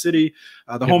Kansas City.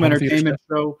 The Home Entertainment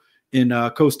Show in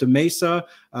Costa Mesa.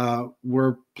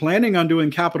 We're planning on doing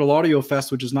Capital Audio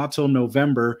Fest, which is not till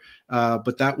November,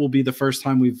 but that will be the first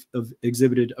time we've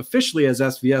exhibited officially as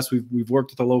SVS. We've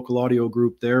worked with a local audio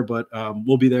group there, but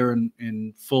we'll be there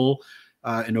in full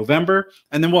in November.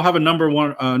 And then we'll have a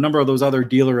number of those other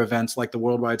dealer events like the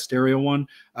Worldwide Stereo one,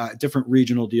 different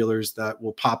regional dealers that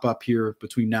will pop up here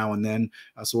between now and then.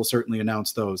 So we'll certainly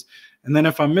announce those. And then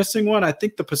if I'm missing one, I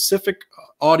think the Pacific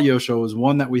Audio Show is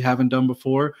one that we haven't done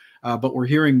before, but we're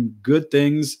hearing good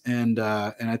things. And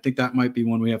I think that might be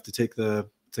one we have to take the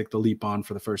leap on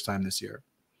for the first time this year.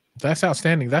 That's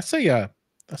outstanding. That's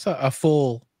a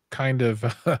full kind of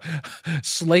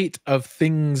slate of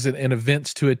things and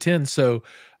events to attend. So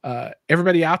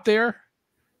everybody out there,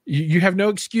 you have no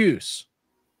excuse.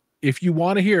 If you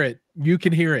want to hear it, you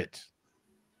can hear it.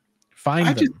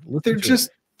 Find them.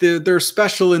 They're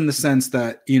special in the sense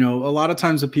that, a lot of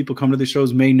times the people come to the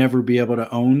shows may never be able to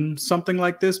own something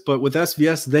like this, but with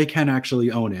SVS, they can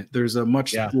actually own it. There's a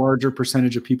much larger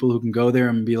percentage of people who can go there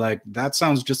and be like, that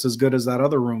sounds just as good as that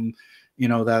other room,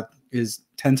 that is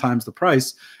 10 times the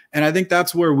price. And I think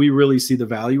that's where we really see the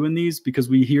value in these, because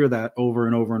we hear that over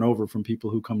and over and over from people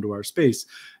who come to our space.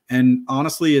 And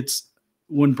honestly, it's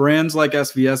when brands like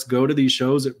SVS go to these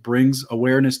shows, it brings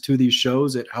awareness to these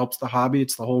shows. It helps the hobby.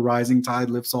 It's the whole rising tide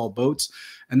lifts all boats.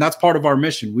 And that's part of our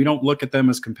mission. We don't look at them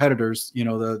as competitors,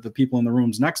 the people in the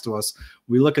rooms next to us.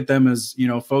 We look at them as,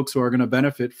 folks who are going to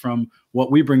benefit from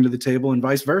what we bring to the table and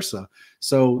vice versa.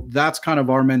 So that's kind of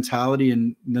our mentality.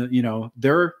 And,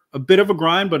 they're a bit of a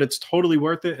grind, but it's totally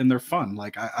worth it. And they're fun.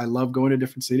 Like I love going to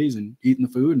different cities and eating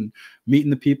the food and meeting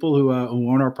the people who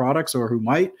own our products or who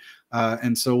might.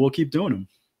 And so we'll keep doing them.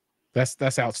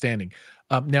 That's outstanding.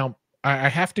 Now I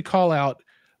have to call out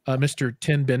Mr.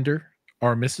 Tin Bender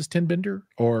or Mrs. Tin Bender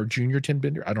or Junior Tin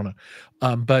Bender. I don't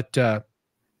know. But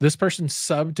this person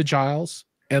subbed to Jiles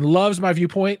and loves my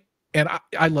viewpoint. And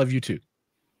I love you too.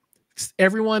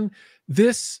 Everyone,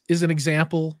 this is an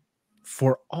example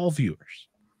for all viewers.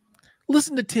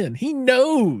 Listen to Tin. He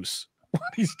knows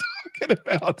what he's talking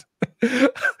about.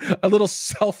 A little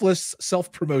selfless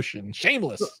self-promotion,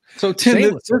 shameless. So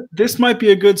Tim, this might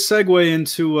be a good segue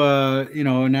into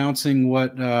announcing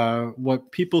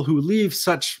what people who leave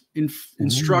such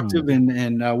instructive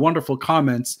and wonderful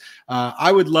comments.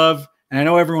 I would love, and I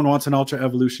know everyone wants an Ultra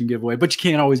Evolution giveaway, but you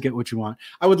can't always get what you want.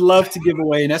 I would love to give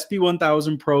away an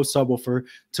SB1000 Pro subwoofer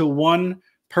to one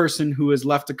person who has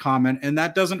left a comment, and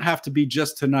that doesn't have to be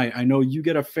just tonight. I know you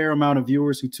get a fair amount of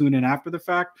viewers who tune in after the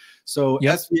fact, so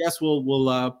SVS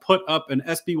will put up an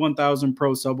SB1000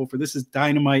 Pro subwoofer. This is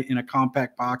dynamite in a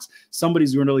compact box.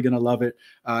 Somebody's really going to love it,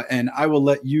 and I will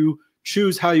let you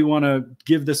choose how you want to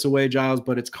give this away, Giles,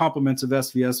 but it's compliments of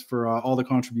SVS for all the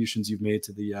contributions you've made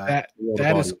to the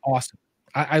that is awesome.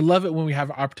 I love it when we have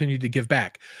an opportunity to give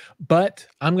back, but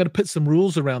I'm going to put some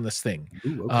rules around this thing.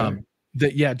 Ooh,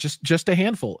 okay. Just a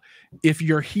handful. If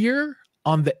you're here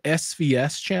on the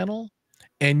SVS channel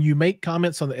and you make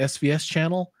comments on the SVS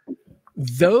channel,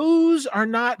 those are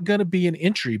not going to be an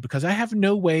entry because I have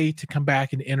no way to come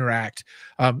back and interact.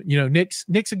 Nick's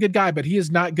a good guy, but he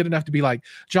is not good enough to be like,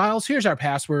 Giles, here's our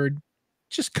password.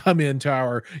 Just come into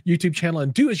our YouTube channel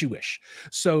and do as you wish.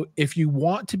 So if you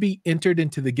want to be entered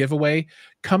into the giveaway,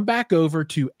 come back over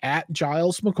to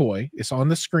 @GilesMcCoy. It's on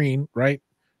the screen right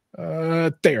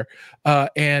there.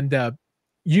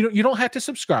 You don't have to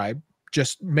subscribe.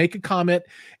 Just make a comment,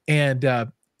 and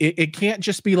it can't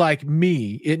just be like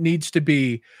me. It needs to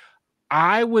be,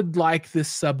 I would like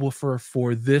this subwoofer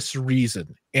for this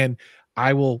reason. And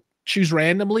I will choose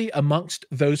randomly amongst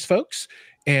those folks,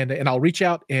 and I'll reach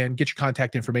out and get your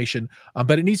contact information.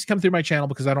 But it needs to come through my channel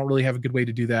because I don't really have a good way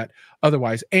to do that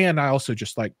otherwise. And I also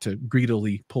just like to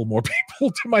greedily pull more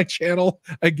people to my channel.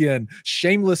 Again,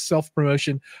 shameless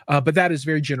self-promotion. But that is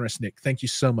very generous, Nick. Thank you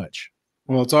so much.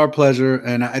 Well, it's our pleasure.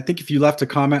 And I think if you left a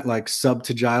comment like sub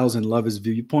to Giles and love his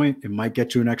viewpoint, it might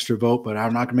get you an extra vote, but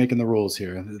I'm not making the rules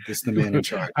here. This is the man in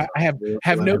charge. I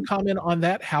have no comment on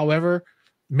that. However,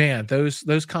 man,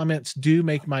 those comments do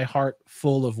make my heart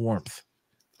full of warmth.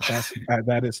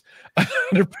 That is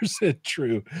 100%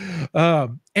 true.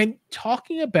 And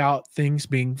talking about things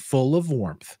being full of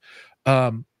warmth,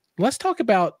 let's talk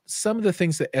about some of the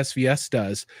things that SVS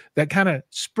does that kind of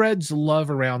spreads love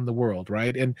around the world,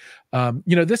 right? And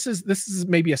this is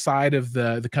maybe a side of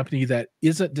the company that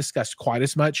isn't discussed quite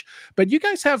as much, but you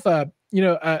guys have a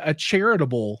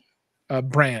charitable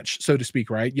branch, so to speak,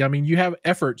 right? Yeah, I mean, you have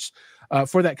efforts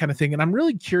for that kind of thing, and I'm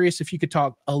really curious if you could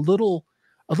talk a little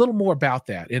more about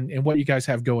that and what you guys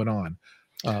have going on,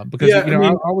 because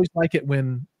I always like it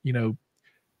when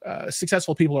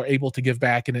successful people are able to give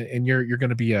back, and you're going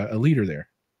to be a leader there.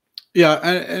 Yeah,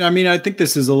 and I mean, I think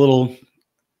this is a little,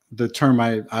 the term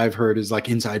I've heard is like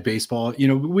inside baseball.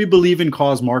 We believe in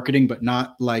cause marketing, but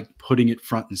not like putting it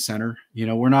front and center.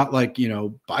 We're not like,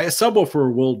 buy a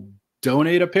subwoofer, we'll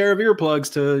donate a pair of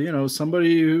earplugs to,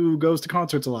 somebody who goes to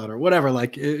concerts a lot or whatever.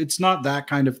 Like, it's not that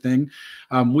kind of thing.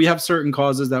 We have certain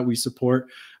causes that we support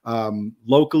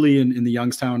locally in the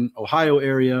Youngstown, Ohio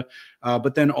area,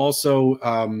 but then also,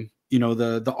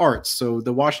 the arts. So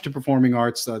the Washington Performing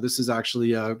Arts, this is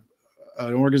actually an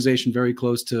organization very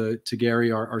close to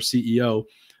Gary, our CEO.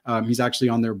 He's actually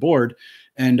on their board.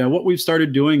 And what we've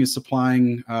started doing is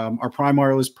supplying our Prime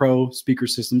Wireless Pro speaker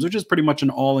systems, which is pretty much an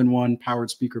all-in-one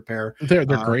powered speaker pair. They're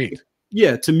great.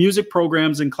 Yeah, to music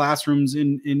programs and classrooms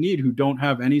in need who don't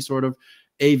have any sort of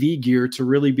AV gear to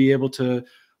really be able to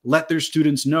let their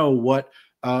students know what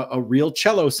a real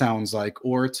cello sounds like,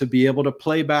 or to be able to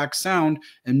play back sound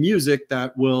and music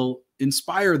that will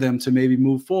inspire them to maybe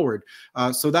move forward.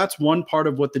 So that's one part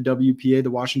of what the WPA,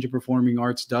 the Washington Performing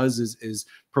Arts, does is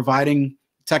providing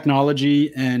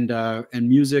technology and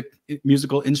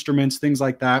musical instruments, things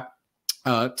like that,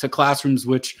 to classrooms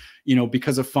which,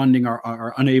 because of funding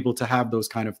are unable to have those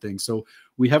kind of things. So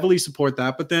we heavily support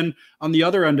that. But then on the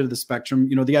other end of the spectrum,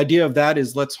 the idea of that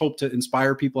is let's hope to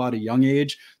inspire people at a young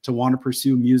age to want to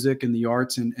pursue music and the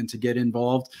arts and to get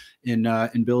involved in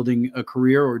building a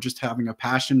career or just having a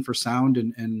passion for sound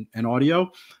and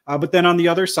audio. But then on the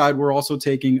other side, we're also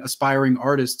taking aspiring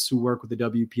artists who work with the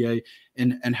WPA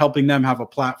and helping them have a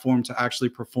platform to actually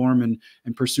perform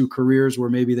and pursue careers where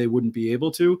maybe they wouldn't be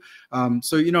able to.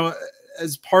 So,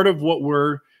 as part of what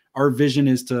our vision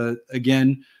is to,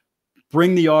 again,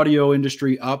 bring the audio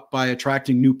industry up by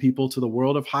attracting new people to the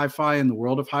world of hi-fi and the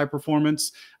world of high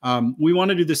performance. We want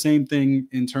to do the same thing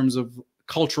in terms of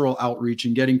cultural outreach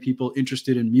and getting people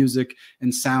interested in music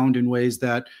and sound in ways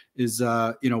that is,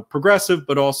 progressive,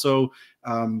 but also,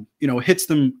 hits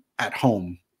them at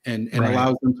home and right,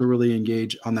 allows them to really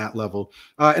engage on that level.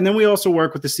 And then we also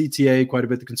work with the CTA quite a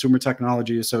bit, the Consumer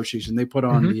Technology Association. They put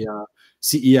on the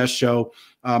CES show,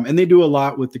 and they do a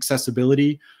lot with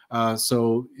accessibility.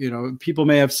 So, people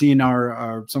may have seen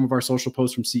some of our social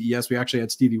posts from CES. We actually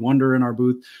had Stevie Wonder in our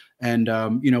booth, and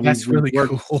that's really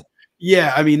cool.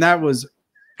 Yeah, I mean, that was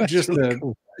just really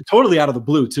cool. Totally out of the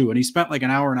blue too. And he spent like an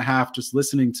hour and a half just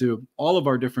listening to all of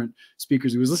our different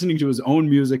speakers. He was listening to his own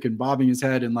music and bobbing his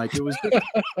head, and like it was just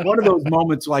one of those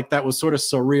moments like that was sort of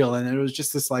surreal. And it was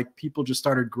just this like people just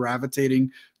started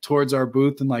gravitating towards our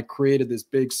booth and like created this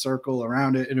big circle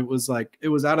around it, and it was like it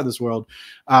was out of this world.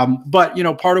 But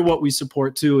part of what we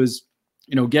support too is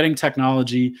getting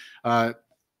technology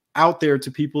out there to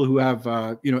people who have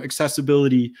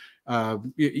accessibility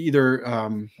either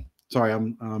sorry,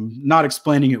 I'm not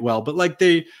explaining it well, but like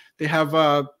they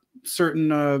have certain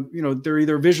they're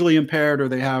either visually impaired or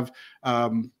they have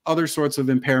other sorts of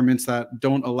impairments that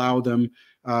don't allow them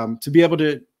to be able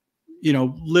to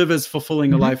live as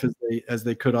fulfilling a life as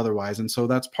they could otherwise. And so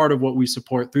that's part of what we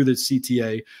support through the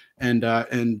CTA.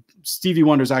 And Stevie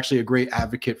Wonder is actually a great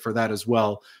advocate for that as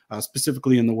well,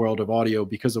 specifically in the world of audio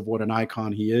because of what an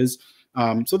icon he is.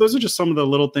 So those are just some of the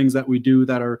little things that we do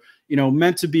that are,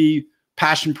 meant to be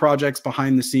passion projects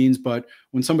behind the scenes. But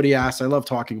when somebody asks, I love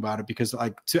talking about it because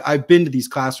I've been to these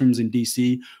classrooms in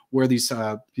DC where these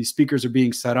speakers are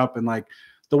being set up, and like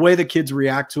the way the kids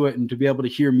react to it, and to be able to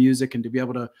hear music and to be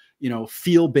able to,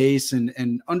 feel bass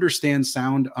and understand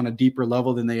sound on a deeper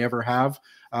level than they ever have.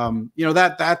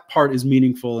 That part is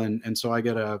meaningful. And so I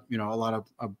get a lot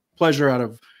of pleasure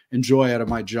and joy out of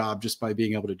my job just by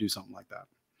being able to do something like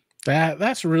that.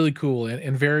 That's really cool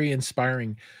and very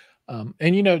inspiring. And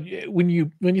when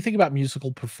you think about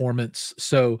musical performance,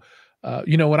 so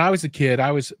when I was a kid,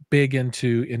 I was big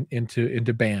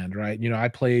into band, right?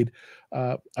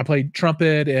 I played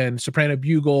trumpet and soprano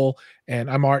bugle,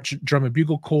 and I marched drum and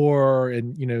bugle corps,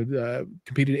 and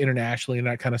competed internationally and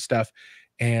that kind of stuff.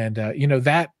 And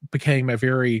that became a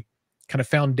very kind of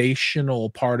foundational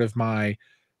part of my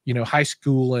high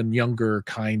school and younger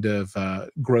kind of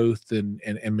growth and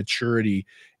maturity.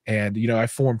 And I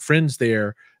formed friends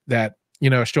there that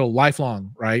are still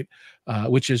lifelong, right?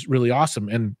 Which is really awesome.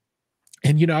 And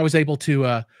I was able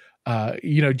to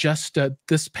just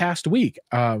this past week,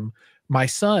 my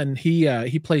son,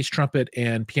 he plays trumpet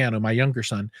and piano, my younger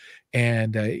son,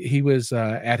 and he was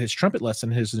at his trumpet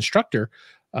lesson. His instructor,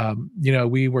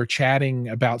 we were chatting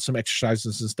about some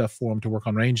exercises and stuff for him to work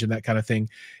on range and that kind of thing.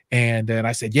 And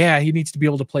I said, yeah, he needs to be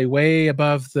able to play way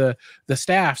above the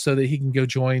staff so that he can go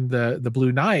join the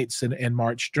Blue Knights and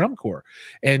march drum corps.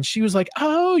 And she was like,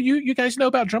 oh, you guys know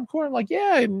about drum corps? I'm like,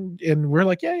 yeah. And we're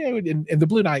like, yeah. And the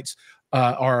Blue Knights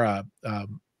are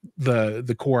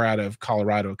the corps out of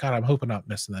Colorado. God, I'm hoping I'm not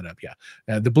messing that up.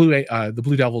 Yeah. The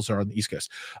Blue Devils are on the East Coast.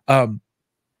 I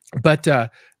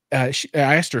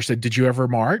asked her, I said, did you ever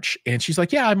march? And she's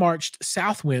like, yeah, I marched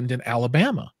Southwind in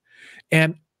Alabama.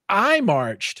 And I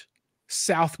marched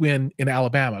Southwind in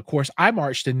Alabama. Of course, I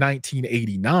marched in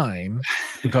 1989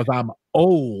 because I'm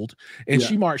old, and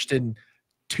she marched in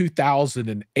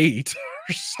 2008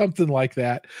 or something like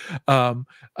that.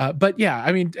 But yeah,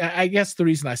 I mean, I guess the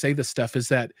reason I say this stuff is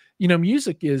that,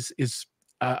 music is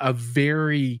a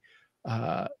very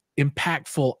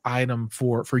impactful item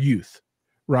for youth,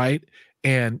 right?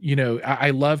 And,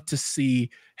 I love to see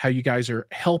how you guys are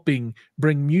helping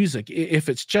bring music, if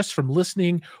it's just from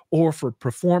listening or for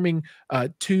performing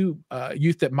to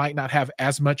youth that might not have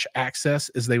as much access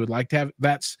as they would like to have.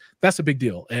 That's a big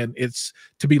deal, and it's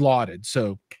to be lauded.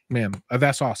 So, man,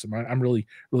 that's awesome. I'm really,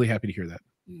 really happy to hear that.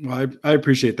 Well, I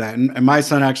appreciate that. And my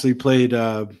son actually played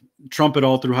trumpet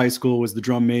all through high school, was the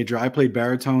drum major. I played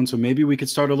baritone, so maybe we could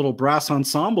start a little brass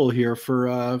ensemble here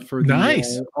for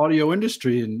the audio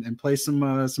industry and play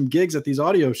some gigs at these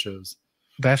audio shows.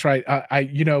 That's right.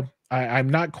 I'm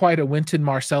not quite a Wynton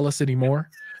Marsalis anymore,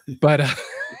 but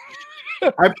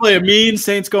I play a mean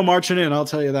Saints Go Marching In. I'll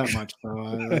tell you that much.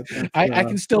 So, I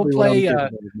can still play.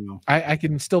 I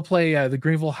can still play the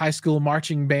Greenville High School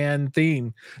marching band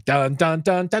theme. Dun dun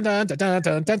dun dun dun dun dun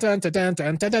dun dun dun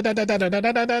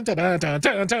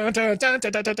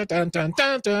dun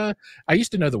dun dun. I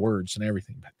used to know the words and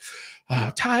everything.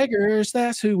 Tigers,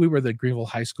 that's who we were. The Greenville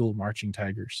High School marching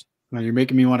Tigers. Now you're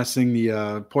making me want to sing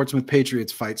the Portsmouth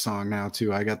Patriots fight song now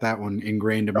too. I got that one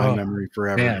ingrained in my memory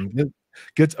forever. Man.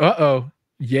 Good.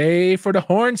 Yay for the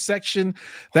horn section.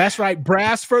 That's right.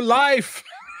 Brass for life.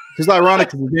 It's ironic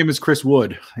because his name is Chris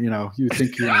Wood. You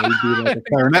think he'd be like a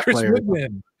clarinet player.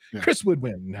 Chris would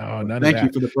win. No, none of that. Thank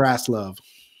you for the brass love.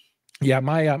 Yeah,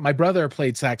 my brother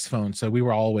played saxophone, so we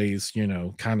were always,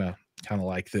 kind of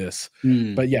like this.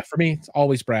 But yeah, for me, it's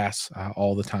always brass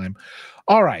all the time.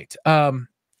 All right.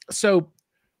 So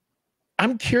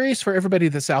I'm curious for everybody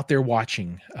that's out there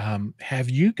watching. Have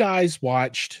you guys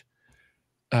watched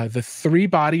the Three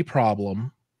Body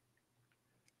Problem,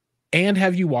 and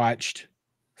have you watched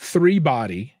Three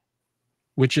Body,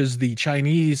 which is the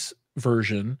Chinese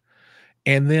version,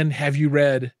 and then have you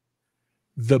read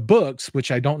the books,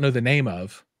 which I don't know the name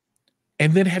of,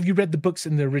 and then have you read the books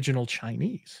in the original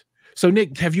Chinese? So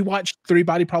Nick, have you watched Three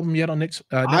Body Problem yet on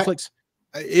Netflix?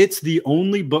 It's the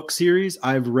only book series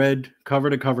I've read cover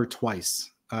to cover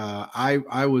twice.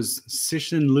 I was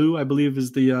Cixin Liu, I believe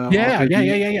is the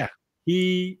yeah.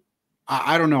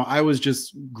 I don't know. I was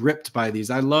just gripped by these.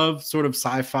 I love sort of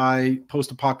sci-fi,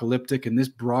 post-apocalyptic, and this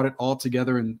brought it all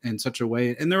together in such a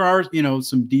way. And there are, you know,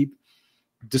 some deep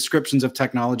descriptions of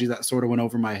technology that sort of went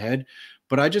over my head,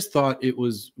 but I just thought it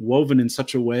was woven in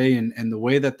such a way, and the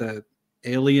way that the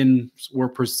aliens were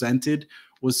presented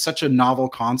was such a novel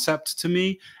concept to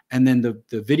me. And then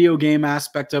the video game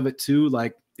aspect of it too,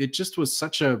 like it just was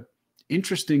such a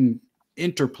interesting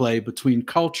interplay between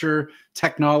culture,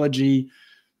 technology,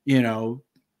 you know,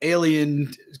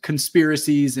 alien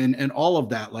conspiracies, and all of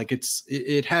that. Like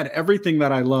it had everything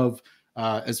that I love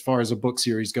as far as a book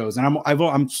series goes. And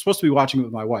I'm supposed to be watching it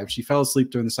with my wife. She fell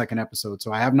asleep during the second episode,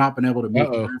 so I have not been able to make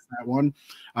it past that one.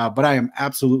 But I am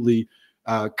absolutely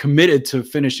committed to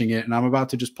finishing it, and I'm about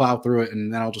to just plow through it,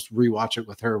 and then I'll just rewatch it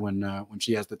with her when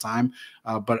she has the time.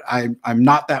 But I'm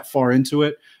not that far into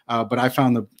it. But I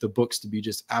found the books to be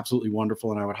just absolutely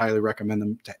wonderful, and I would highly recommend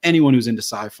them to anyone who's into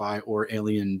sci-fi or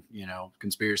alien, you know,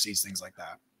 conspiracies, things like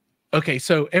that. Okay,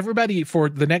 so everybody, for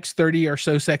the next 30 or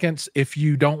so seconds, if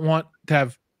you don't want to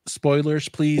have spoilers,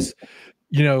 please,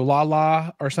 you know, la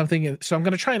or something. So I'm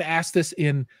going to try and ask this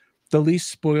in the least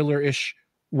spoiler-ish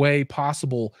way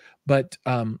possible. But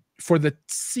for the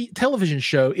television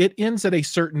show, it ends at a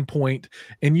certain point,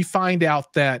 and you find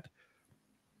out that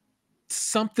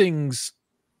something's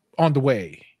on the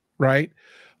way, right?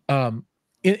 And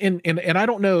I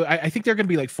don't know. I think there are going to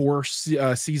be like 4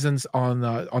 seasons on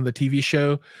the TV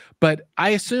show, but I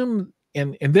assume,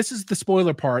 and this is the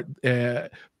spoiler part. In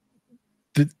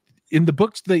the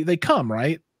books, they come,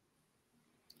 right?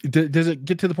 Does it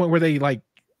get to the point where they like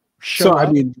show up?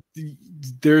 I mean,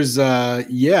 there's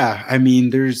yeah. I mean,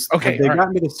 there's okay. Have they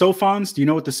gotten to the Sophons? Do you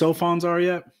know what the Sophons are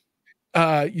yet?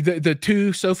 The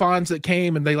 2 Sophons that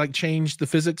came and they like changed the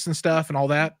physics and stuff and all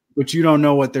that. But you don't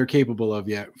know what they're capable of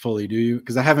yet fully, do you?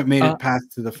 Because I haven't made it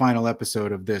past to the final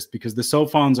episode of this, because the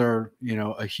Sophons are, you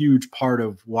know, a huge part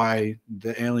of why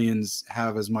the aliens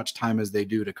have as much time as they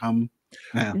do to come.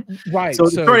 Yeah. Right. So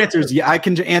the short answer is yeah. I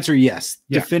can answer yes,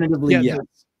 definitively yes.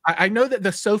 I know that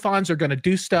the Sophons are going to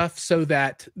do stuff so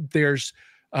that there's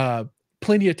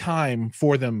plenty of time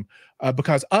for them,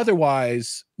 because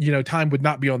otherwise, you know, time would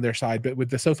not be on their side. But with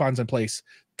the Sophons in place,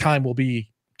 time will be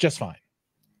just fine.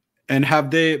 And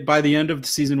have they, by the end of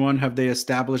season 1, have they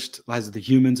established, has the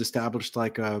humans established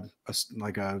like a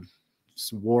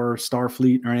war star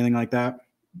fleet or anything like that?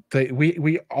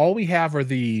 We all we have are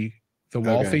the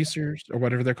wall facers or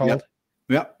whatever they're called.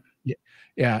 Yep.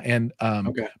 Yeah. And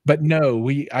but no,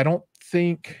 I don't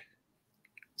think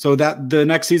so. That the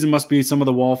next season must be some of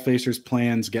the wall facers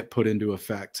plans get put into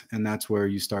effect, and that's where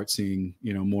you start seeing,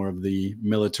 you know, more of the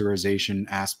militarization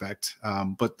aspect.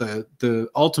 But the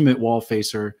ultimate wall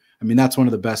facer, I mean, that's one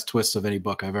of the best twists of any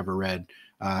book I've ever read.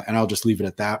 And I'll just leave it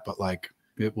at that. But like,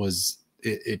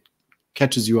 it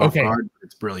catches you off guard. But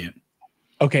it's brilliant.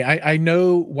 Okay. I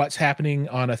know what's happening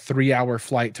on a 3-hour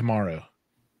flight tomorrow.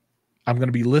 I'm going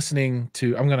to be listening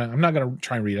to, I'm not going to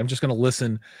try and read. I'm just going to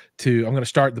listen to, I'm going to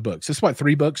start the books. It's what,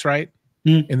 3 books, right?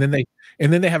 And then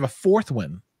they have a 4th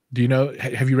one. Do you know,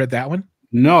 have you read that one?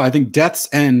 No, I think Death's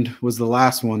End was the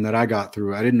last one that I got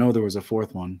through. I didn't know there was a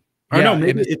 4th one. Or no,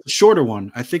 maybe it's a shorter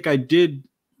one. I think I did.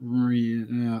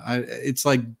 It's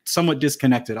like somewhat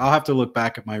disconnected. I'll have to look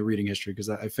back at my reading history, because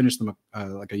I finished them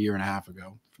like a year and a half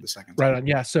ago for the second time. Right on.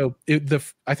 Yeah. So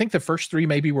I think the first 3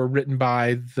 maybe were written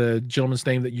by the gentleman's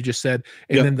name that you just said,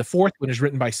 and then the 4th one is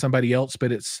written by somebody else,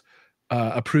 but it's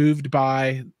approved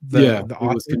by the author.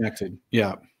 It was connected.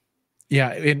 Yeah. Yeah,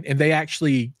 and they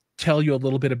actually tell you a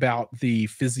little bit about the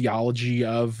physiology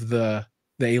of the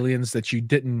aliens that you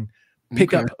didn't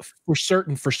pick up for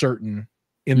certain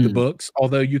in the books,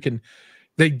 although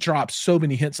they drop so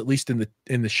many hints, at least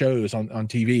in the shows on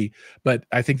TV, but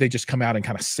I think they just come out and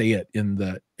kind of say it in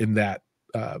that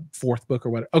 4th book or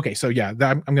whatever. Okay, so yeah,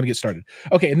 I'm gonna get started.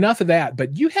 Okay, enough of that,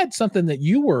 but you had something that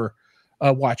you were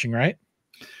watching, right?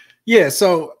 Yeah,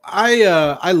 so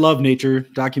I love nature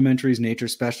documentaries, nature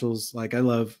specials. Like, I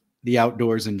love the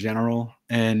outdoors in general,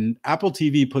 and Apple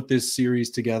TV put this series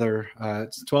together.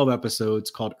 It's 12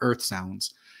 episodes called Earth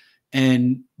Sounds.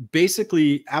 And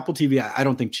basically, Apple TV, I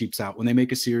don't think cheaps out when they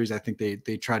make a series. I think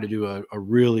they try to do a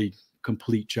really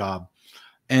complete job.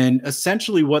 And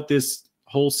essentially what this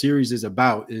whole series is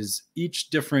about is each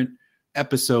different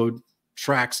episode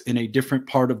tracks in a different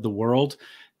part of the world.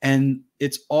 And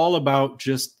it's all about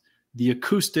just the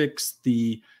acoustics,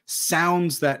 the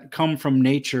sounds that come from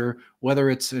nature, whether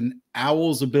it's an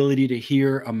owl's ability to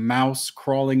hear a mouse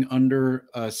crawling under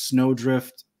a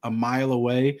snowdrift a mile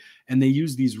away. And they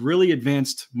use these really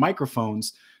advanced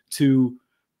microphones to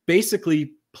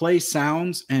basically play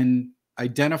sounds and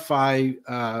identify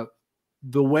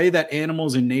the way that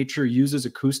animals in nature uses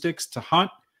acoustics to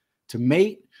hunt, to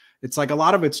mate. It's like a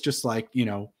lot of it's just like, you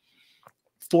know,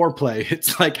 foreplay.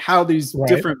 It's like how these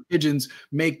different pigeons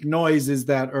make noises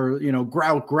that are, you know,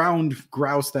 ground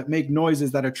grouse that make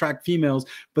noises that attract females,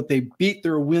 but they beat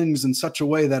their wings in such a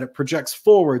way that it projects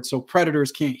forward so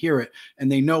predators can't hear it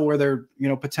and they know where their, you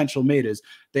know, potential mate is.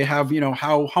 They have, you know,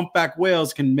 how humpback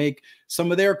whales can make some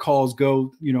of their calls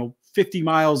go, you know, 50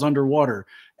 miles underwater.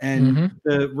 And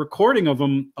the recording of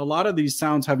them, a lot of these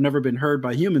sounds have never been heard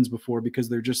by humans before because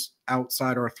they're just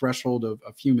outside our threshold of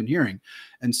human hearing.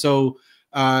 And so,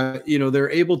 you know, they're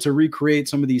able to recreate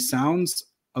some of these sounds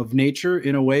of nature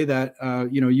in a way that,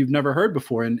 you know, you've never heard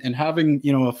before. And having,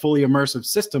 you know, a fully immersive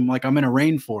system, like I'm in a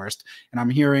rainforest and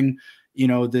I'm hearing, you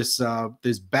know, this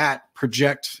bat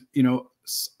project, you know,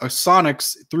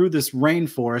 sonics through this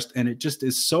rainforest, and it just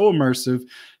is so immersive.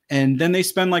 And then they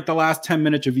spend like the last 10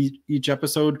 minutes of each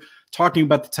episode talking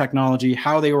about the technology,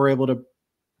 how they were able to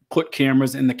put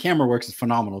cameras, and the camera works is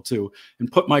phenomenal too, and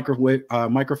put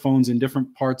microphones in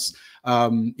different parts,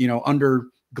 you know, under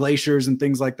glaciers and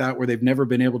things like that, where they've never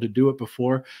been able to do it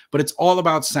before. But it's all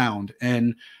about sound.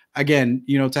 And again,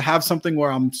 you know, to have something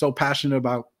where I'm so passionate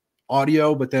about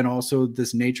audio, but then also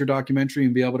this nature documentary,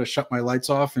 and be able to shut my lights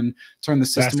off and turn the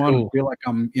system on and feel like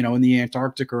I'm, you know, in the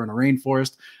Antarctic or in a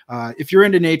rainforest. If you're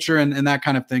into nature and that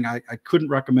kind of thing, I couldn't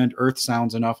recommend Earth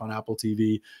Sounds enough on Apple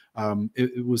TV.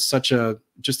 It was such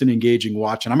just an engaging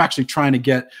watch. And I'm actually trying to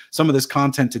get some of this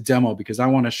content to demo because I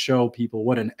want to show people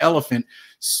what an elephant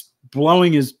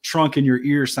blowing his trunk in your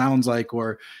ear sounds like,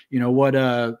 or, you know, what,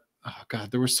 oh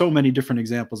God, there were so many different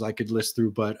examples I could list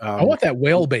through, but I want that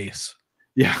whale bass.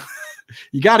 Yeah.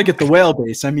 You got to get the whale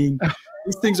bass. I mean,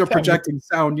 these things are projecting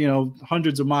sound, you know,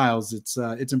 hundreds of miles.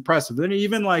 It's impressive. Then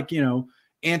even like, you know,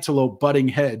 antelope butting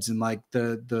heads and like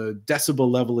the decibel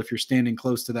level if you're standing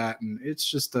close to that, and it's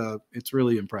just it's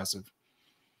really impressive.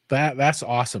 That's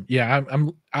awesome. Yeah,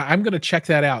 I'm gonna check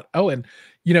that out. Oh, and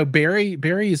you know,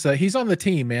 Barry's he's on the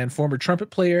team, man. Former trumpet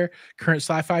player, current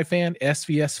sci-fi fan,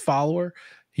 SVS follower.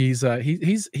 He's in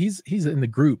the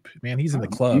group, man. He's in the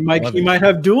club. He might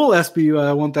have dual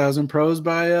SB 1000 Pros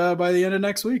by the end of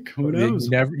next week. Who knows?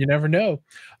 You never know.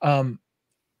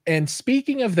 And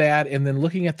speaking of that, and then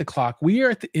looking at the clock, we are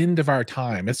at the end of our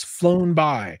time. It's flown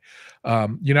by.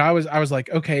 You know, I was like,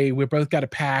 okay, we both got to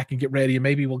pack and get ready, and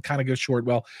maybe we'll kind of go short.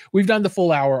 Well, we've done the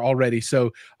full hour already.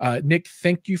 So, Nick,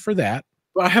 thank you for that.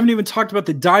 I haven't even talked about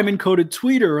the diamond-coated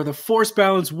tweeter or the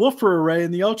force-balanced woofer array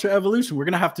and the Ultra Evolution. We're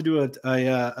going to have to do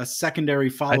a secondary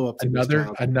follow-up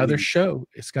to another show.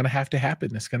 It's going to have to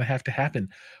happen. It's going to have to happen.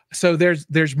 So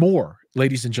there's more,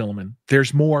 ladies and gentlemen.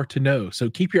 There's more to know. So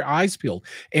keep your eyes peeled.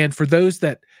 And for those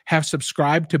that have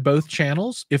subscribed to both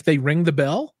channels, if they ring the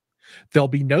bell, they'll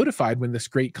be notified when this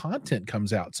great content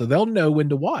comes out. So they'll know when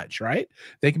to watch, right?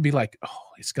 They can be like, oh,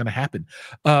 it's going to happen.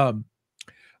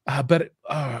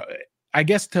 I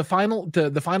guess the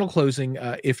final closing,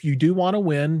 if you do want to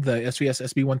win the SVS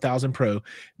SB1000 Pro,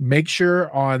 make sure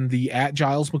on the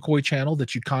 @GilesMcCoy channel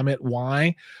that you comment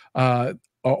why,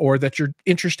 or that you're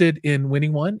interested in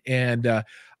winning one. And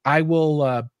I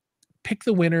will pick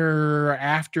the winner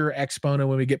after AXPONA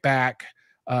when we get back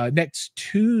next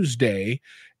Tuesday.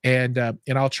 And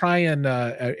I'll try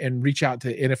and reach out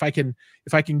to, and if I can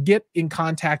get in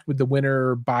contact with the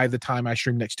winner by the time I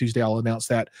stream next Tuesday, I'll announce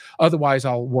that. Otherwise,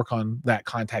 I'll work on that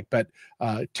contact. But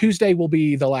Tuesday will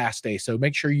be the last day, so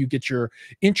make sure you get your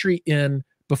entry in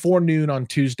before noon on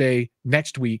Tuesday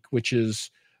next week, which is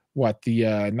what, the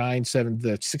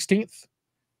 16th.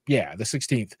 Yeah, the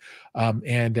 16th.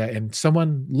 And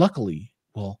someone luckily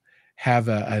will have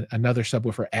another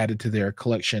subwoofer added to their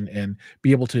collection and be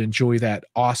able to enjoy that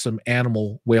awesome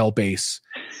animal whale bass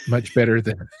much better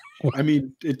than. I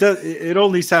mean, it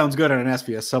only sounds good on an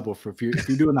SVS subwoofer. If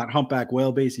you're doing that humpback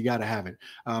whale bass, you got to have it.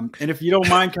 And if you don't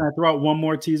mind, can I throw out one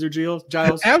more teaser, Giles?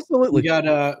 Absolutely. We got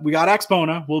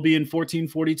AXPONA. We'll be in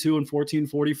 1442 and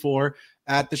 1444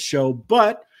 at the show,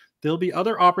 but there'll be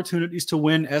other opportunities to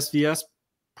win SVS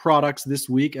products this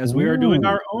week, as we are doing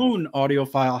our own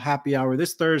audiophile happy hour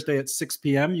this Thursday at 6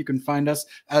 p.m. You can find us,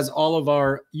 as all of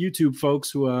our YouTube folks,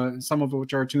 who some of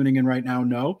which are tuning in right now,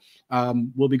 know.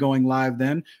 We'll be going live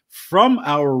then from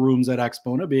our rooms at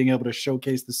AXPONA, being able to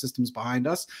showcase the systems behind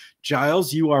us.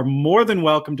 Giles, you are more than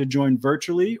welcome to join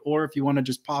virtually, or if you want to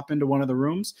just pop into one of the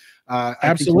rooms.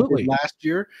 Absolutely. Last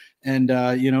year, and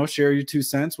you know, share your 2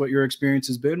 cents, what your experience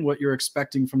has been, what you're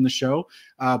expecting from the show.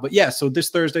 But yeah, so this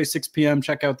Thursday, 6 p.m.,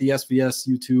 check out the SVS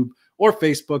YouTube or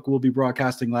Facebook. We'll be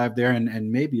broadcasting live there,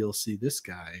 and maybe you'll see this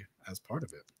guy as part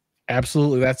of it.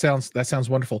 Absolutely. That sounds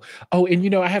wonderful. Oh,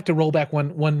 and I have to roll back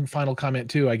one final comment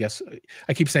too, I guess.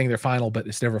 I keep saying they're final, but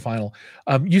it's never final.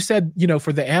 You said,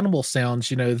 for the animal sounds,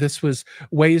 this was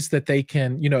ways that they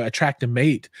can, attract a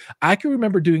mate. I can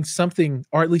remember doing something,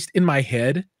 or at least in my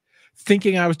head,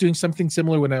 thinking I was doing something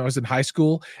similar when I was in high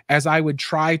school, as I would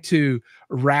try to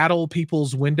rattle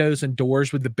people's windows and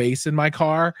doors with the bass in my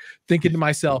car, thinking to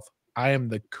myself, I am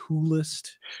the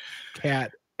coolest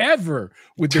cat ever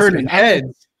with this turning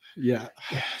heads. Yeah.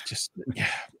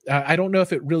 I don't know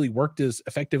if it really worked as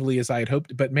effectively as I had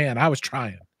hoped, but man, I was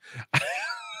trying.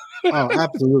 Oh,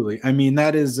 absolutely. I mean,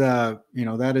 that is,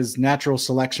 that is natural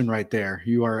selection right there.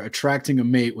 You are attracting a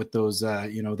mate with those,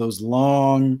 those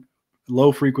long,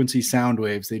 low frequency sound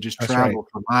waves. They just travel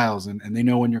for miles, and they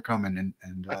know when you're coming.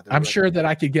 And I'm sure that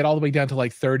I could get all the way down to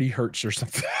like 30 hertz or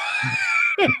something.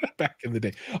 Back in the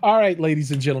day. All right,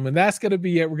 ladies and gentlemen, that's going to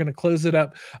be it. We're going to close it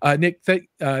up. Nick,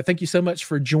 thank you so much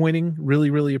for joining. Really,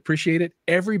 really appreciate it.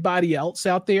 Everybody else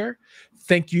out there,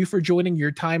 thank you for joining.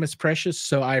 Your time is precious,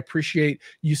 so I appreciate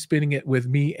you spending it with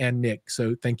me and Nick.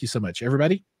 So thank you so much.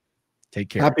 Everybody, take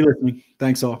care. Happy listening.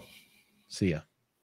 Thanks all. See ya.